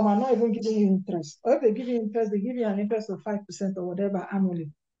some are not even giving you interest. Or if they give you interest, they give you an interest of 5% or whatever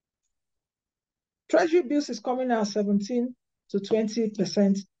annually. Treasury bills is coming out 17 to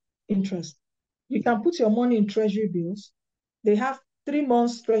 20% interest. You can put your money in treasury bills. They have 3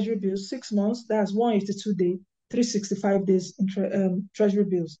 months treasury bills, 6 months, that's 182 days, 365 days in treasury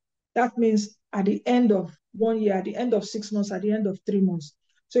bills. That means at the end of 1 year, at the end of 6 months, at the end of 3 months.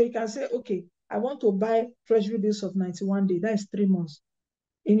 So you can say, okay, I want to buy treasury bills of 91 days, that is 3 months.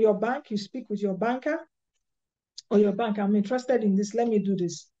 In your bank, you speak with your banker or your bank, I'm interested in this, let me do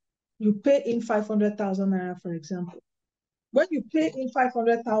this. You pay in 500,000 naira, for example. When you pay in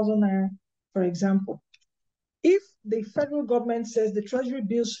 500,000 naira, for example, if the federal government says the treasury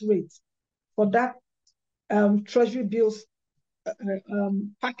bills rate for that treasury bills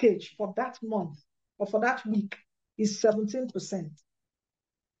package for that month or for that week is 17%.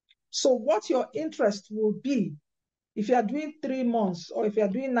 So what your interest will be, if you are doing 3 months, or if you are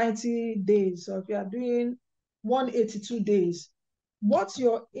doing 90 days, or if you are doing 182 days, what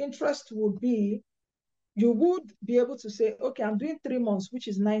your interest will be, you would be able to say, okay, I'm doing 3 months, which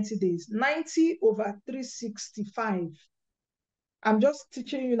is 90 days. 90 over 365. I'm just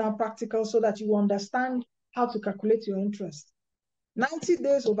teaching you now practical so that you understand how to calculate your interest. 90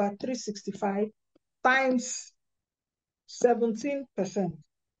 days over 365 times 17%,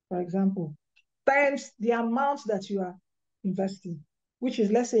 for example, times the amount that you are investing, which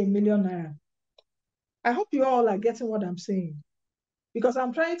is, let's say, 1 million naira. I hope you all are getting what I'm saying, because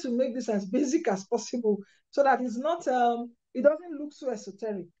I'm trying to make this as basic as possible so that it's not, it doesn't look so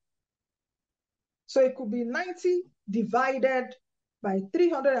esoteric. So it could be 90 divided by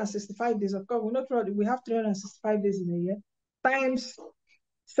 365 days. Of course, we have 365 days in a year, times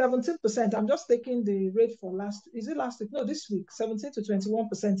 17%. I'm just taking the rate for last week? No, this week, 17 to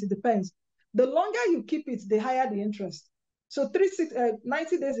 21%, it depends. The longer you keep it, the higher the interest. So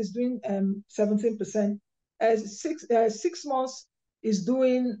 90 days is doing 17%. 6 months is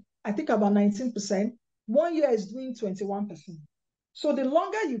doing, I think, about 19%. 1 year is doing 21%. So the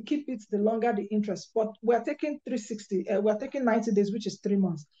longer you keep it, the longer the interest. But we're taking 360, we're taking 90 days, which is 3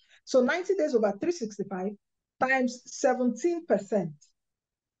 months. So 90 days over 365 times 17%.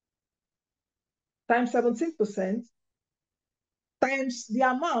 Times 17% times the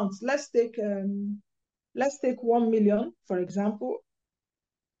amount. Let's take 1 million, for example.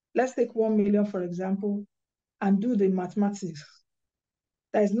 Let's take 1 million, for example, and do the mathematics.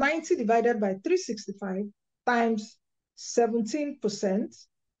 That is 90 divided by 365 times 17%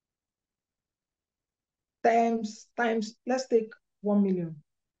 times, let's take 1 million.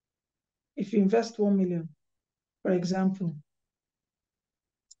 If you invest 1 million, for example.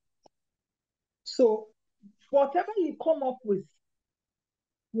 So whatever you come up with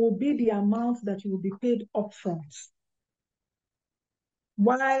will be the amount that you will be paid upfront.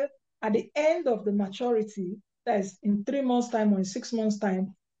 While at the end of the maturity, that is in 3 months' time or in 6 months'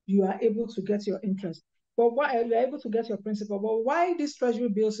 time, you are able to get your interest. But why you are able to get your principal? But why these treasury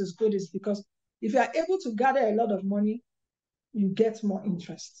bills is good is because if you are able to gather a lot of money, you get more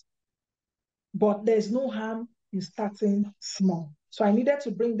interest. But there's no harm in starting small. So I needed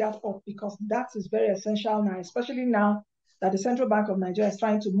to bring that up because that is very essential now, especially now that the Central Bank of Nigeria is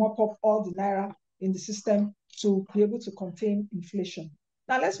trying to mop up all the naira in the system to be able to contain inflation.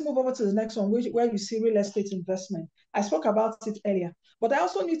 Now let's move over to the next one, where you see real estate investment. I spoke about it earlier, but I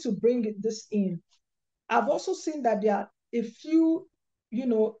also need to bring this in. I've also seen that there are a few,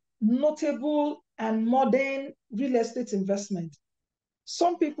 notable and modern real estate investment.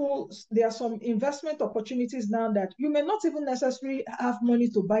 Some people, there are some investment opportunities now that you may not even necessarily have money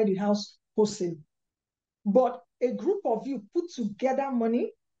to buy the house wholesale, but a group of you put together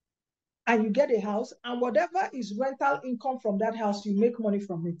money and you get a house, and whatever is rental income from that house, you make money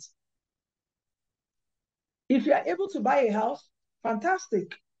from it. If you are able to buy a house,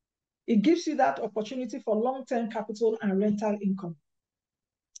 fantastic. It gives you that opportunity for long-term capital and rental income.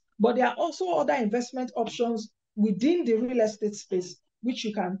 But there are also other investment options within the real estate space, which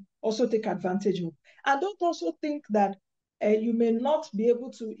you can also take advantage of. And don't also think that you may not be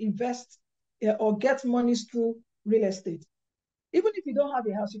able to invest or get monies through real estate. Even if you don't have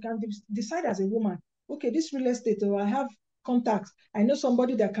a house, you can decide as a woman, okay, this real estate, or I have contacts, I know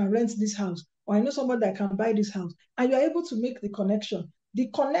somebody that can rent this house, or I know somebody that can buy this house, and you're able to make the connection. The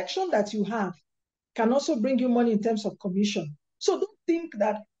connection that you have can also bring you money in terms of commission. So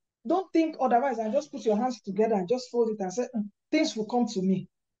don't think otherwise and just put your hands together and just fold it and say, things will come to me.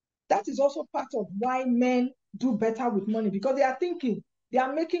 That is also part of why men do better with money, because they are thinking, they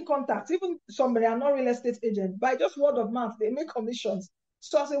are making contacts. Even somebody are not real estate agents, by just word of mouth, they make commissions.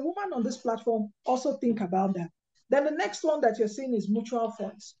 So as a woman on this platform, also think about that. Then the next one that you're seeing is mutual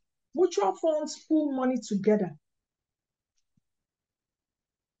funds. Mutual funds pool money together.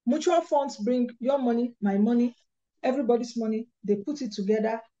 Mutual funds bring your money, my money, everybody's money, they put it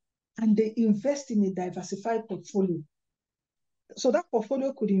together and they invest in a diversified portfolio. So that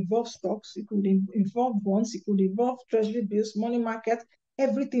portfolio could involve stocks, it could involve bonds, it could involve treasury bills, money market,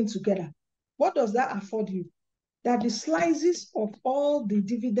 everything together. What does that afford you? That the slices of all the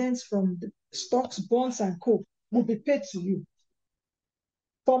dividends from the stocks, bonds, and co will be paid to you.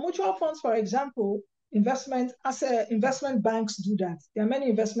 For mutual funds, for example, investment banks do that. There are many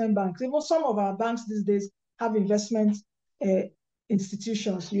investment banks. Even some of our banks these days have investment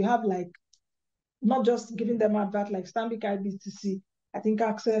institutions. You have like, not just giving them advert like Stanbic IBTC, I think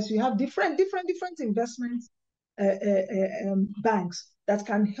Access. You have different investment banks that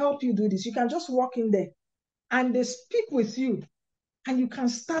can help you do this. You can just walk in there and they speak with you and you can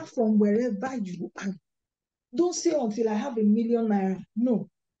start from wherever you are. Don't say until I have $1 million. No,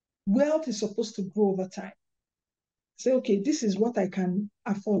 wealth is supposed to grow over time. Say, okay, this is what I can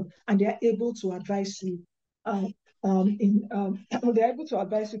afford, and they are able to advise you. They're able to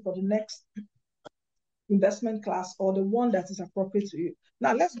advise you for the next investment class or the one that is appropriate to you.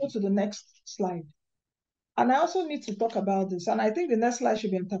 Now let's go to the next slide. And I also need to talk about this, and I think the next slide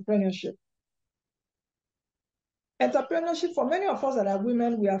should be entrepreneurship. Entrepreneurship, for many of us that are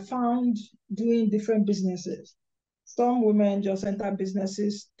women, we are found doing different businesses. Some women just enter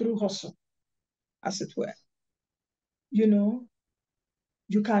businesses through hustle, as it were. You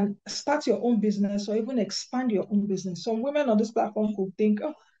can start your own business or even expand your own business. Some women on this platform could think,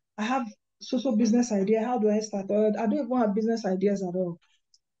 oh, I have social business idea. How do I start? Or I don't even have business ideas at all.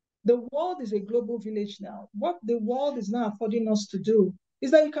 The world is a global village now. What the world is now affording us to do is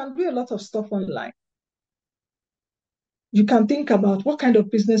that you can do a lot of stuff online. You can think about, what kind of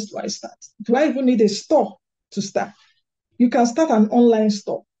business do I start? Do I even need a store to start? You can start an online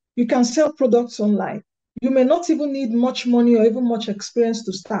store. You can sell products online. You may not even need much money or even much experience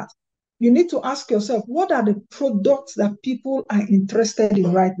to start. You need to ask yourself, what are the products that people are interested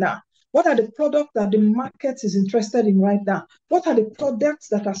in right now? What are the products that the market is interested in right now? What are the products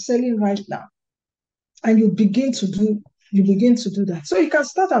that are selling right now? And you begin to do that. So you can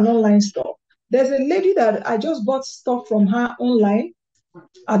start an online store. There's a lady that I just bought stuff from her online.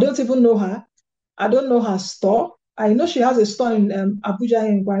 I don't even know her. I don't know her store. I know she has a store in Abuja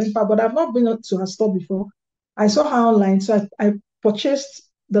in Gwarimpa, but I've not been to her store before. I saw her online, so I purchased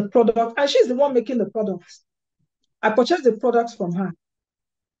the product, and she's the one making the products. I purchased the products from her.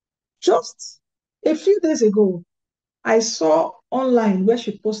 Just a few days ago, I saw online where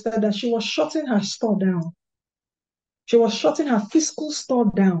she posted that she was shutting her store down. She was shutting her physical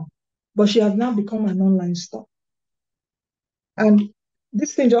store down, but she has now become an online store. And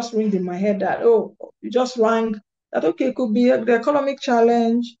this thing just rang in my head that, it just rang that, okay, it could be the economic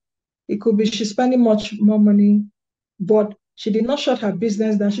challenge. It could be she's spending much more money, but she did not shut her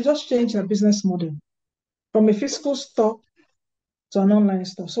business down. She just changed her business model from a physical store to an online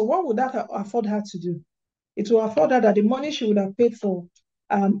store. So what would that afford her to do? It will afford her that the money she would have paid for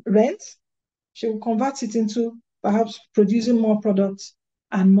rent, she will convert it into perhaps producing more products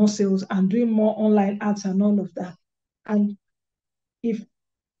and more sales and doing more online ads and all of that. And if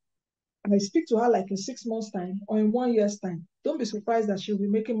I speak to her like in 6 months' time or in 1 year's time, don't be surprised that she'll be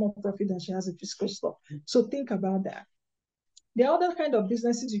making more profit than she has a physical store. So think about that. There are other kind of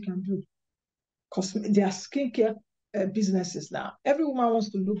businesses you can do. There are skincare businesses now. Every woman wants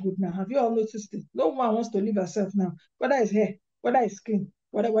to look good now. Have you all noticed it? No woman wants to leave herself now, whether it's hair, whether it's skin,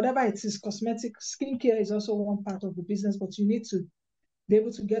 whatever it is, cosmetic. Skincare is also one part of the business, but you need to be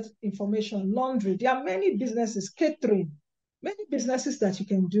able to get information. Laundry. There are many businesses, catering, many businesses that you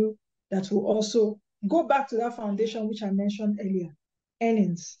can do that will also go back to that foundation which I mentioned earlier,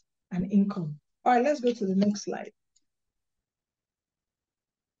 earnings and income. All right, let's go to the next slide.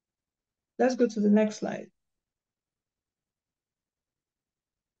 Let's go to the next slide.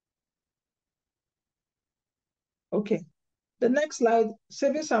 Okay, the next slide,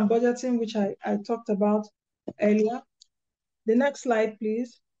 savings and budgeting, which I talked about earlier. The next slide,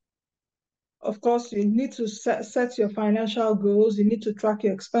 please. Of course, you need to set your financial goals. You need to track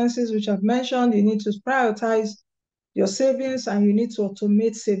your expenses, which I've mentioned. You need to prioritize your savings, and you need to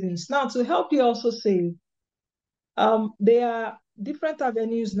automate savings. Now, to help you also save, there are different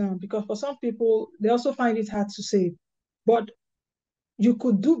avenues now, because for some people, they also find it hard to save. But you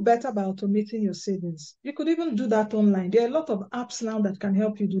could do better by automating your savings. You could even do that online. There are a lot of apps now that can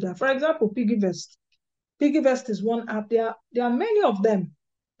help you do that. For example, PiggyVest. PiggyVest is one app. There are many of them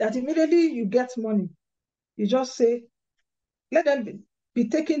that immediately you get money, you just say, let them be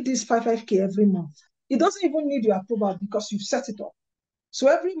taking this 5K every month. It doesn't even need your approval because you've set it up. So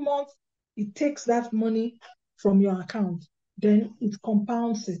every month, it takes that money from your account, then it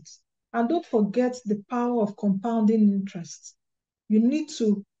compounds it. And don't forget the power of compounding interest. You need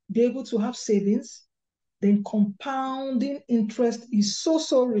to be able to have savings, then compounding interest is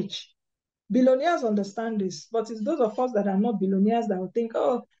so rich. Billionaires understand this, but it's those of us that are not billionaires that will think,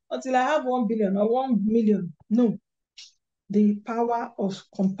 until I have 1 billion or 1 million. No, the power of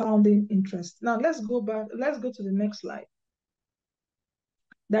compounding interest. Now let's go back, let's go to the next slide.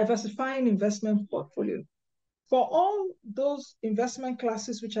 Diversifying investment portfolio. For all those investment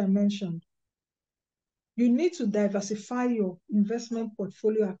classes which I mentioned, you need to diversify your investment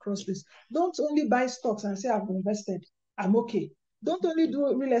portfolio across this. Don't only buy stocks and say, I've invested, I'm okay. Don't only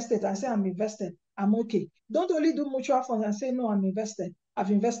do real estate and say, I'm invested, I'm okay. Don't only do mutual funds and say, no, I'm invested, I've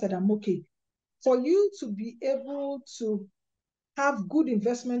invested, I'm okay. For you to be able to have good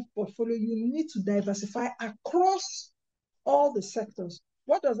investment portfolio, you need to diversify across all the sectors.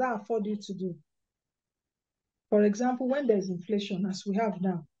 What does that afford you to do? For example, when there's inflation, as we have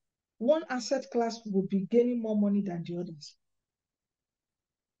now, one asset class will be gaining more money than the others.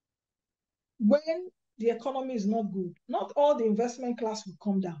 When the economy is not good, not all the investment class will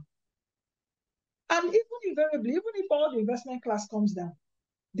come down. And even invariably, even if all the investment class comes down,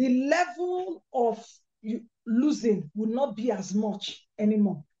 the level of losing will not be as much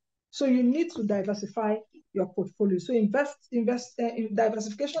anymore. So you need to diversify your portfolio. So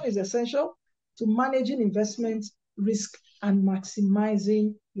diversification is essential to managing investment risk and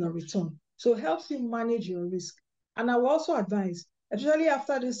maximizing your return. So it helps you manage your risk. And I will also advise, especially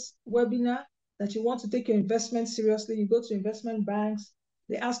after this webinar, that you want to take your investment seriously, you go to investment banks,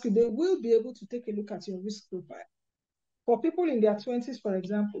 they ask you, they will be able to take a look at your risk profile. For people in their 20s, for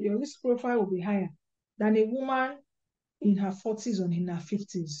example, your risk profile will be higher than a woman in her 40s or in her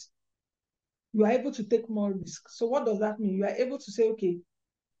 50s. You are able to take more risk. So what does that mean? You are able to say, okay,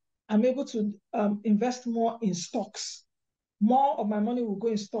 I'm able to invest more in stocks. More of my money will go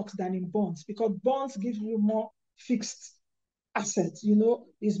in stocks than in bonds, because bonds give you more fixed asset,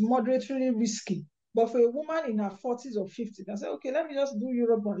 is moderately risky. But for a woman in her 40s or 50s, I say, okay, let me just do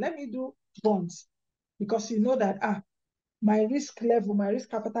Eurobond. Let me do bonds. Because you know that, my risk level, my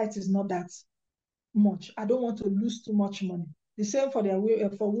risk appetite is not that much. I don't want to lose too much money. The same for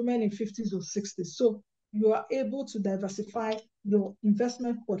women in 50s or 60s. So you are able to diversify your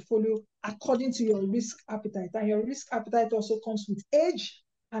investment portfolio according to your risk appetite. And your risk appetite also comes with age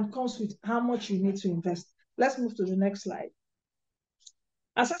and comes with how much you need to invest. Let's move to the next slide.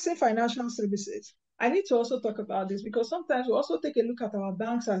 Assessing financial services. I need to also talk about this because sometimes we also take a look at our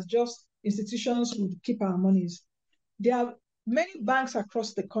banks as just institutions who keep our monies. There are many banks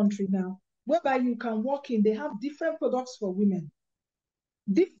across the country now whereby you can walk in, they have different products for women.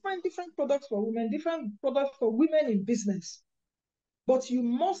 Different products for women, different products for women in business. But you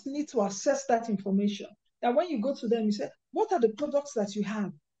must need to assess that information. That when you go to them, you say, what are the products that you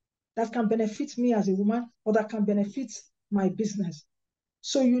have that can benefit me as a woman or that can benefit my business?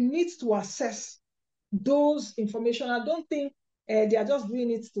 So you need to assess those information. I don't think they are just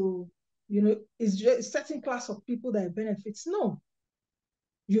doing it to, it's just a certain class of people that it benefits. No,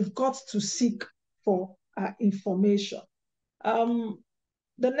 you've got to seek for information.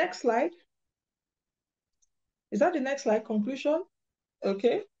 The next slide. Is that the next slide? Conclusion?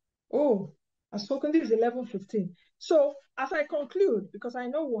 Okay. Oh, I've spoken. This is 11:15. So as I conclude, because I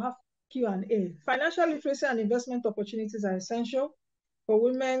know we'll have Q&A, financial literacy and investment opportunities are essential for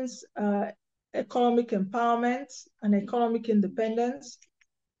women's economic empowerment and economic independence.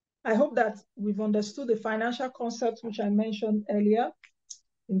 I hope that we've understood the financial concepts which I mentioned earlier,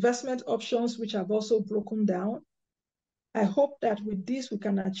 investment options which I've also broken down. I hope that with this we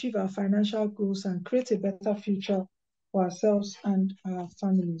can achieve our financial goals and create a better future for ourselves and our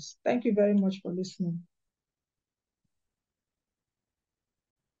families. Thank you very much for listening.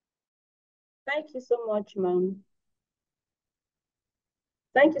 Thank you so much, ma'am.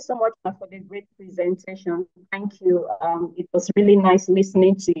 Thank you so much for the great presentation. Thank you. It was really nice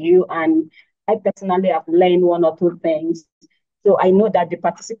listening to you, and I personally have learned one or two things. So I know that the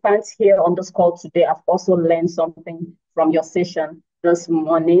participants here on this call today have also learned something from your session this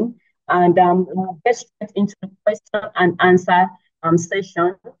morning. And we'll get straight into the question and answer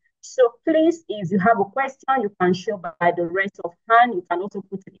session. So please, if you have a question, you can show by the raise of hand. You can also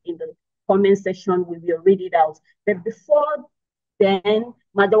put it in the comment section. We will read it out. But before then,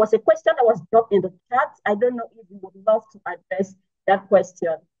 there was a question that was dropped in the chat. I don't know if you would love to address that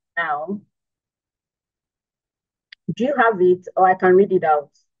question now. Do you have it, or I can read it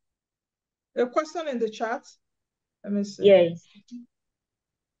out? A question in the chat? Let me see. Yes.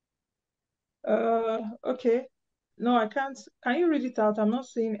 Okay. No, I can't. Can you read it out? I'm not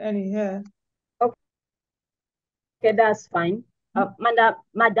seeing any here. Okay, that's fine.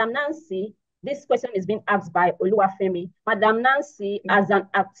 Madam Nancy, this question is being asked by Oluwafemi. Madam Nancy, as an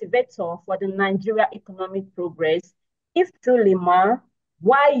activator for the Nigeria economic progress, if truly,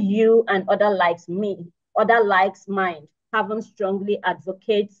 why you and other likes mine haven't strongly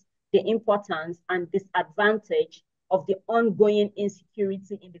advocated the importance and disadvantage of the ongoing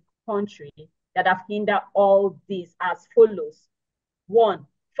insecurity in the country that have hindered all this as follows. 1,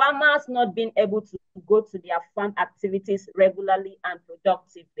 farmers not being able to go to their farm activities regularly and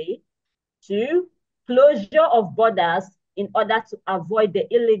productively. 2, closure of borders in order to avoid the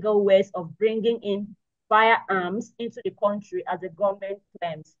illegal ways of bringing in firearms into the country as the government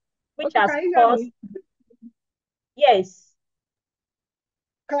claims, which has caused... Yes.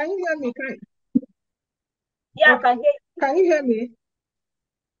 Can you hear me? Yeah, okay. I can hear you. Can you hear me?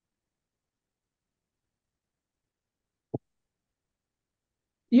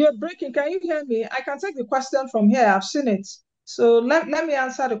 You're breaking. Can you hear me? I can take the question from here. I've seen it. So let me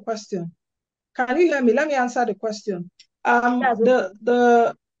answer the question. Can you hear me? Let me answer the question.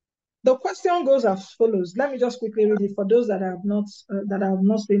 The question goes as follows. Let me just quickly read it for those that have not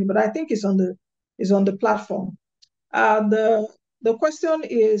seen it, but I think it's on the platform. The question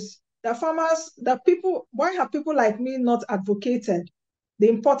is why have people like me not advocated the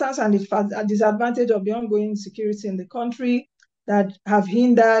importance and the disadvantage of the ongoing security in the country that have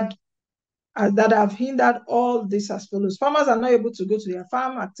hindered all this as follows. Farmers are not able to go to their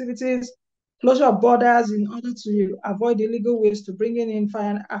farm activities, closure of borders in order to avoid illegal ways to bringing in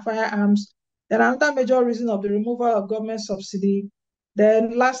firearms. Then another major reason of the removal of government subsidy.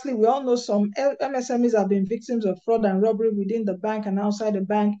 Then lastly, we all know some MSMEs have been victims of fraud and robbery within the bank and outside the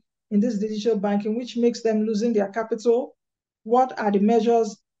bank in this digital banking, which makes them losing their capital. What are the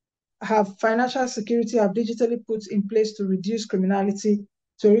measures have financial security have digitally put in place to reduce criminality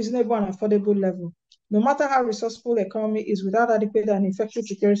to a reasonable and affordable level? No matter how resourceful the economy is, without adequate and effective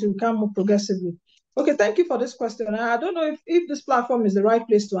security, we can't move progressively. Okay, thank you for this question. I don't know if this platform is the right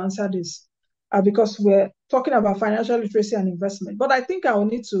place to answer this because we're talking about financial literacy and investment, but I think I will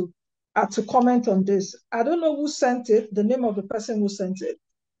need to comment on this. I don't know who sent it, the name of the person who sent it.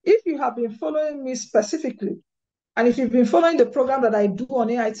 If you have been following me specifically, and if you've been following the program that I do on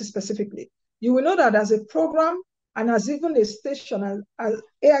AIT specifically, you will know that as a program and as even a station, as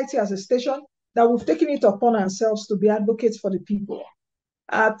AIT as a station, that we've taken it upon ourselves to be advocates for the people.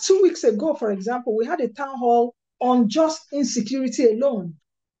 2 weeks ago, for example, we had a town hall on just insecurity alone.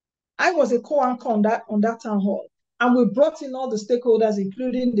 I was a co-anchor on that town hall, and we brought in all the stakeholders,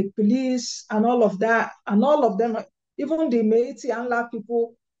 including the police and all of that, and all of them, even the Meiti and La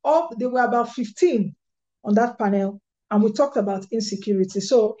people, there were about 15 on that panel, and we talked about insecurity.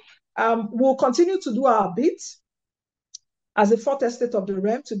 So we'll continue to do our bit as a fourth estate of the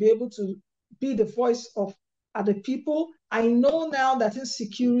realm to be able to be the voice of the people. I know now that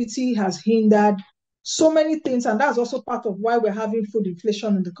insecurity has hindered so many things, and that's also part of why we're having food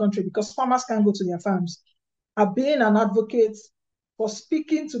inflation in the country, because farmers can't go to their farms. Being an advocate for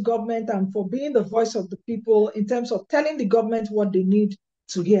speaking to government and for being the voice of the people in terms of telling the government what they need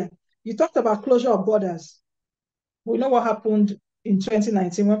to hear. You talked about closure of borders. We know what happened in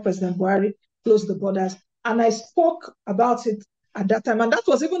 2019 when President Buhari closed the borders. And I spoke about it at that time. And that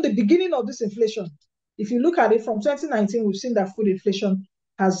was even the beginning of this inflation. If you look at it from 2019, we've seen that food inflation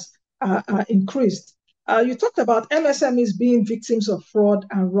has increased. You talked about MSMEs being victims of fraud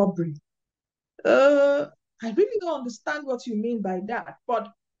and robbery. I really don't understand what you mean by that. But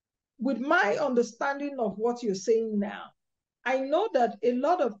with my understanding of what you're saying now, I know that a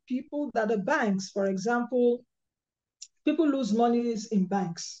lot of people, that the banks, for example, people lose monies in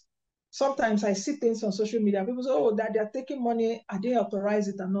banks. Sometimes I see things on social media, people say, oh, that they're taking money, I didn't authorize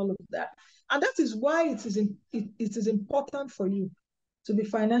it and all of that. And that is why it is important for you to be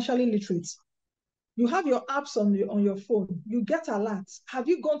financially literate. You have your apps on your phone, you get alerts. Have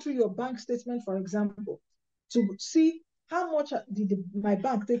you gone through your bank statement, for example, to see how much did my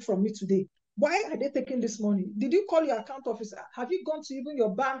bank take from me today? Why are they taking this money? Did you call your account officer? Have you gone to even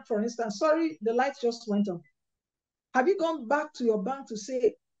your bank, for instance? Sorry, the light just went off. Have you gone back to your bank to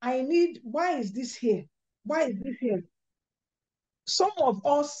say, why is this here? Why is this here? Some of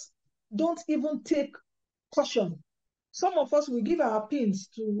us don't even take caution. Some of us will give our pins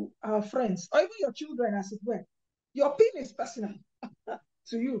to our friends or even your children, as it were. Your pin is personal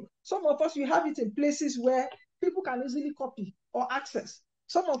to you. Some of us, you have it in places where people can easily copy or access.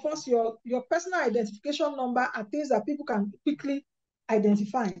 Some of us, your personal identification number are things that people can quickly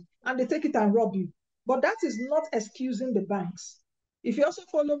identify, and they take it and rob you. But that is not excusing the banks. If you also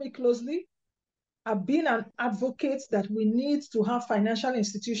follow me closely, I've been an advocate that we need to have financial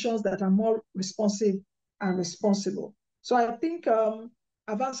institutions that are more responsive and responsible. So I think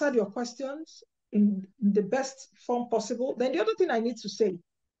I've answered your questions in the best form possible. Then the other thing I need to say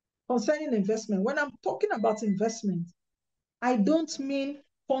concerning investment, when I'm talking about investment, I don't mean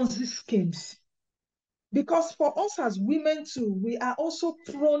Ponzi schemes. Because for us as women too, we are also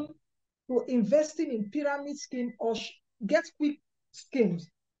prone to investing in pyramid scheme or get quick schemes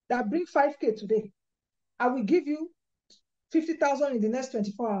that bring 5K today. I will give you 50,000 in the next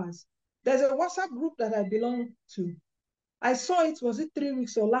 24 hours. There's a WhatsApp group that I belong to. I saw it, was it 3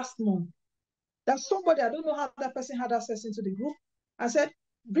 weeks or last month? That somebody, I don't know how that person had access into the group. I said,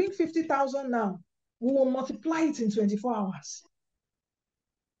 bring 50,000 now. We will multiply it in 24 hours.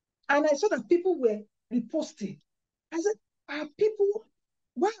 And I saw that people were reposting. I said,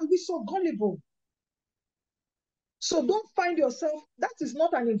 why are we so gullible? So don't find yourself, that is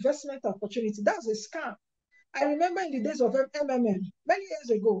not an investment opportunity. That's a scam. I remember in the days of MMM, many years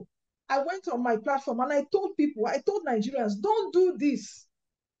ago, I went on my platform and I told Nigerians, don't do this.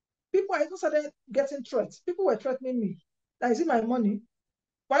 People, I even started getting threats. People were threatening me. Is it my money?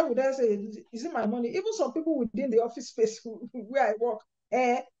 Why would I say, is it my money? Even some people within the office space where I work,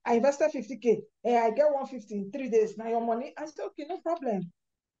 I invested 50K, I get 150 in 3 days, now your money. I said, okay, no problem.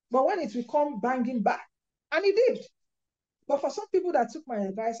 But when it will come banging back, and it did. But for some people that took my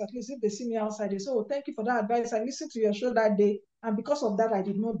advice, at least if they see me outside, they say, oh, thank you for that advice. I listened to your show that day, and because of that, I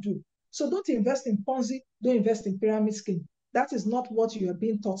did not do. So don't invest in Ponzi, don't invest in pyramid scheme. That is not what you are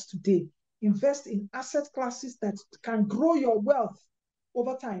being taught today. Invest in asset classes that can grow your wealth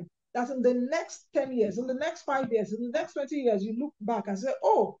over time. That in the next 10 years, in the next 5 years, in the next 20 years, you look back and say,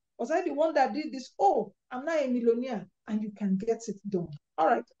 oh, was I the one that did this? Oh, I'm now a millionaire, and you can get it done. All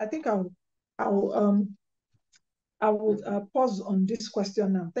right, I think I will pause on this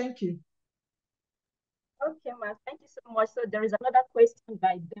question now. Thank you. Okay, ma'am. Thank you so much. So there is another question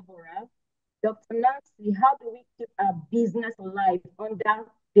by Deborah. Dr. Nancy, how do we keep our business alive under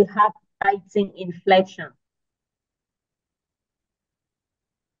the hard fighting inflation?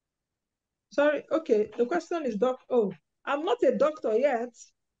 Sorry, okay. The question is, I'm not a doctor yet,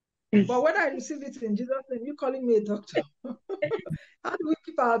 but when I receive it in Jesus' name, you calling me a doctor. How do we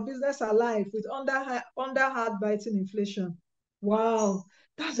keep our business alive with under hard biting inflation? Wow,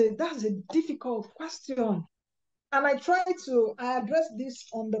 that's a difficult question. And I addressed this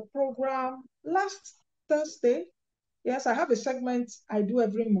on the program last Thursday. Yes, I have a segment I do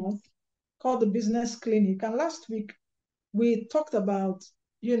every month called the Business Clinic. And last week, we talked about,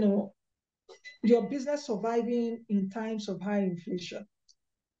 your business surviving in times of high inflation.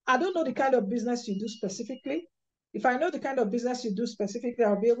 I don't know the kind of business you do specifically. If I know the kind of business you do specifically,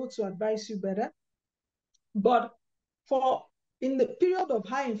 I'll be able to advise you better. But in the period of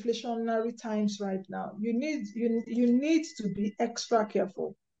high inflationary times right now, you need to be extra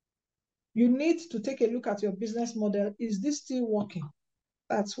careful. You need to take a look at your business model. Is this still working?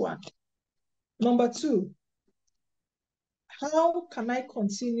 That's one. Number two, how can I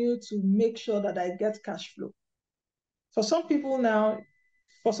continue to make sure that I get cash flow? For some people now,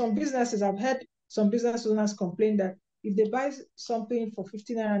 for some businesses, I've heard some business owners complain that if they buy something for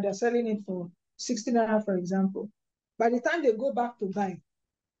 15 naira and they're selling it for 60 naira, for example, by the time they go back to buy,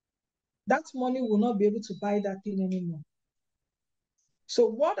 that money will not be able to buy that thing anymore. So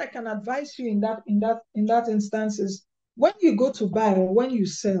what I can advise you in that instance is when you go to buy or when you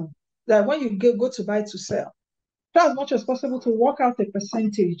sell, that when you go to buy to sell, try as much as possible to work out a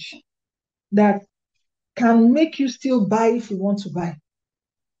percentage that can make you still buy if you want to buy,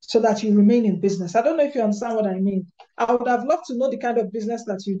 so that you remain in business. I don't know if you understand what I mean. I would have loved to know the kind of business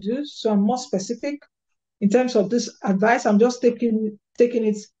that you do, so I'm more specific in terms of this advice. I'm just taking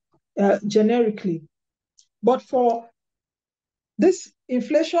it generically. But for this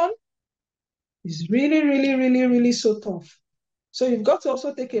inflation is really, really, really, really so tough. So you've got to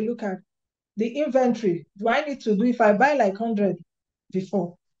also take a look at the inventory. Do I need to do, if I buy like 100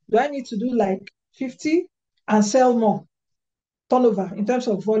 before, do I need to do like 50 and sell more turnover in terms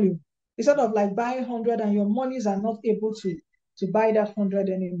of volume? Instead of like buying 100 and your monies are not able to buy that 100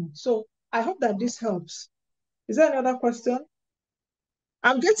 anymore. So I hope that this helps. Is there another question?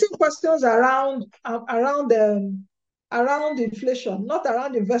 I'm getting questions around inflation, not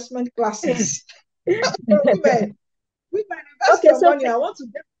around investment classes. Women invest your money. I want to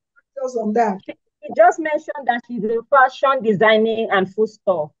get details on that. You just mentioned that she's in fashion designing and food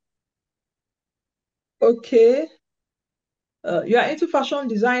stuff. Okay. You are into fashion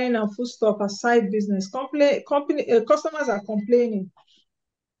designing and food stuff as side business. Customers are complaining.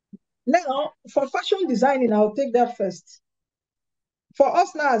 Now, for fashion designing, I'll take that first. For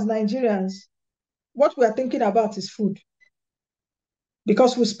us now as Nigerians, what we are thinking about is food,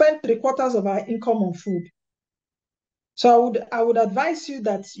 because we spend 3/4 of our income on food. So I would advise you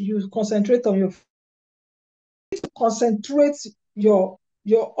that you concentrate on your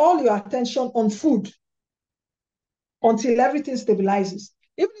all your attention on food until everything stabilizes.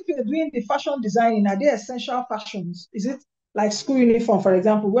 Even if you're doing the fashion designing, are there essential fashions? Is it like school uniform, for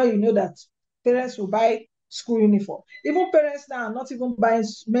example, where you know that parents will buy school uniform? Even parents now are not even buying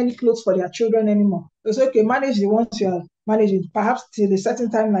many clothes for their children anymore. They say, okay, manage the ones you are managing, perhaps till a certain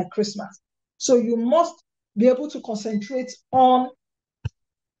time like Christmas. So you must be able to concentrate on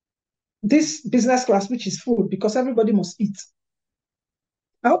this business class, which is food, because everybody must eat.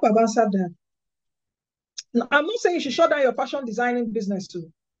 I hope I've answered that. I'm not saying you should shut down your fashion designing business too.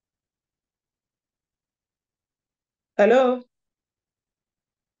 Hello?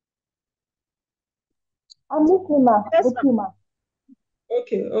 I'm listening, ma. Yes, With you, ma.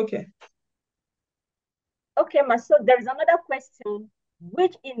 Okay. Okay, ma. So there is another question.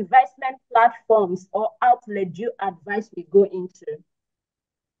 Which investment platforms or outlet do you advise we go into?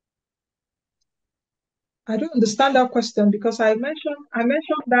 I don't understand that question because I mentioned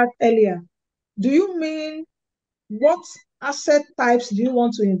that earlier. Do you mean what asset types do you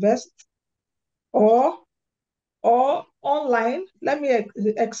want to invest, or online? Let me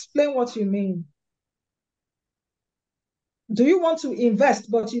explain what you mean. Do you want to invest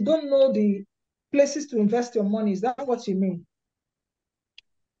but you don't know the places to invest your money? Is that what you mean?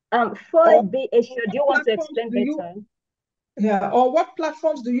 For Or do you want to explain better? Yeah, or what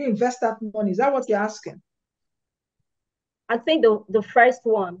platforms do you invest that money? Is that what you're asking? I think the first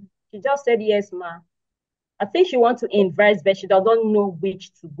one. She just said yes, ma. I think she wants to invest, but she doesn't know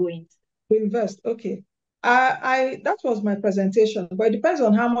which to go into. To invest, okay. That was my presentation, but it depends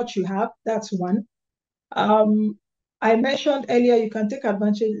on how much you have. That's one. I mentioned earlier you can take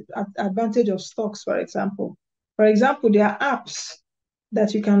advantage of stocks, for example. For example, there are apps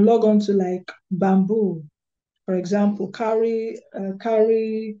that you can log on to, like Bamboo. for example, Carry-Wise,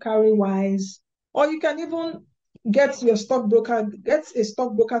 or you can even get a stockbroker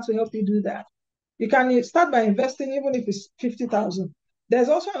to help you do that. You can start by investing, even if it's 50,000. There's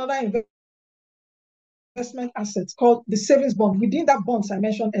also another investment asset called the savings bond. Within that bonds I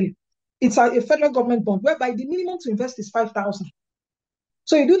mentioned earlier, it's a federal government bond whereby the minimum to invest is 5,000.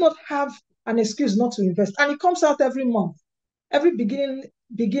 So you do not have an excuse not to invest, and it comes out every month, every beginning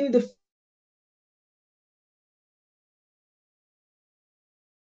the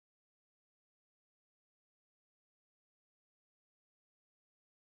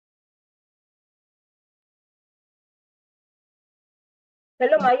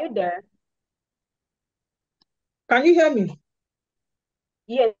Hello, are you there? Can you hear me?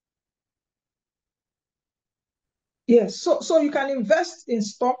 Yes. Yes. So you can invest in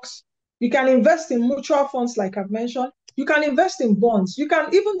stocks. You can invest in mutual funds, like I've mentioned. You can invest in bonds. You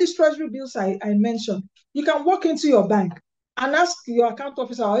can even these treasury bills I mentioned. You can walk into your bank and ask your account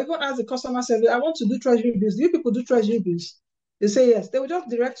officer, or even ask the customer service, I want to do treasury bills. Do you people do treasury bills? They say yes. They will just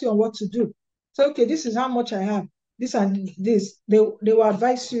direct you on what to do. So, okay, this is how much I have. This and this. They will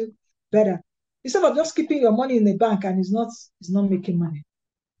advise you better. Instead of just keeping your money in the bank and it's not making money.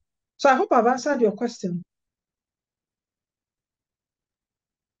 So I hope I've answered your question.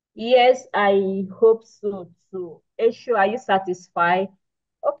 Yes, I hope so too. Eshu, are you satisfied?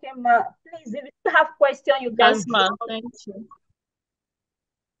 Okay, ma, please, if you still have question, you Yes, can ma'am. drop. Thank you.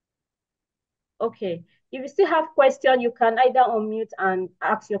 Okay, if you still have question, you can either unmute and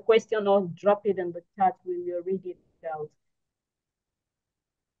ask your question or drop it in the chat. We will read it out.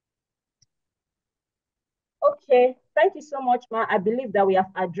 Okay, thank you so much, ma. I believe that we have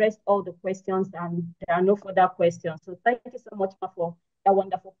addressed all the questions and there are no further questions. So thank you so much, ma, for that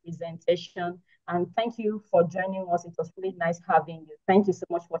wonderful presentation. And thank you for joining us. It was really nice having you. Thank you so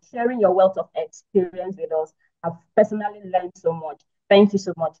much for sharing your wealth of experience with us. I've personally learned so much. Thank you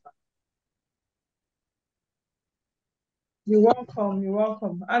so much, ma. You're welcome. You're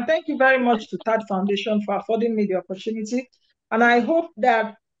welcome. And thank you very much to TAD Foundation for affording me the opportunity. And I hope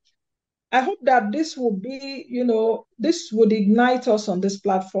that this will be, this would ignite us on this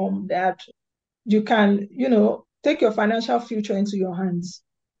platform, that you can, take your financial future into your hands,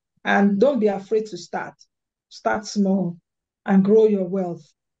 and don't be afraid to start. Start small and grow your wealth.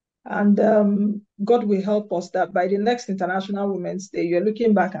 And God will help us that by the next International Women's Day, you're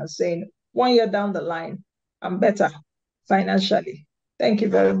looking back and saying, 1 year down the line, I'm better financially. Thank you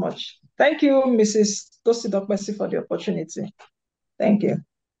very much. Thank you, Mrs. Tosidokbesi, for the opportunity. Thank you.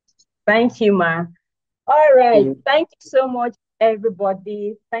 Thank you, ma. All right. Thank you so much,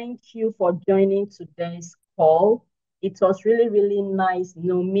 everybody. Thank you for joining today's call. It was really, really nice,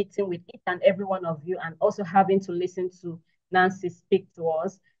 meeting with each and every one of you, and also having to listen to Nancy speak to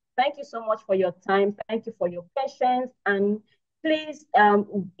us. Thank you so much for your time. Thank you for your patience. And please,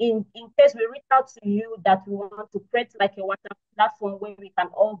 in case we reach out to you that we want to create like a WhatsApp platform where we can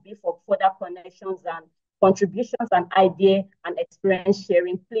all be for further connections and contributions and idea and experience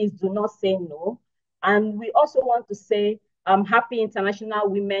sharing, please do not say no. And we also want to say happy International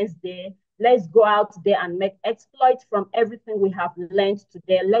Women's Day. Let's go out there and make exploits from everything we have learned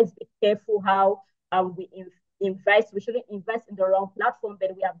today. Let's be careful how we invest. We shouldn't invest in the wrong platform,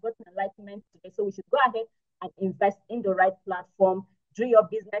 but we have gotten enlightenment today. So we should go ahead and invest in the right platform, do your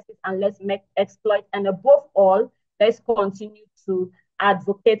businesses, and let's make exploits. And above all, let's continue to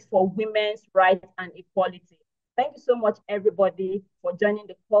advocate for women's rights and equality. Thank you so much, everybody, for joining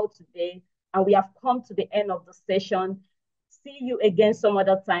the call today. And we have come to the end of the session. See you again some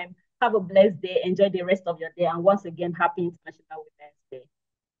other time. Have a blessed day. Enjoy the rest of your day. And once again, happy International Women's Day.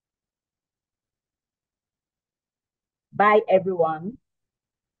 Bye, everyone.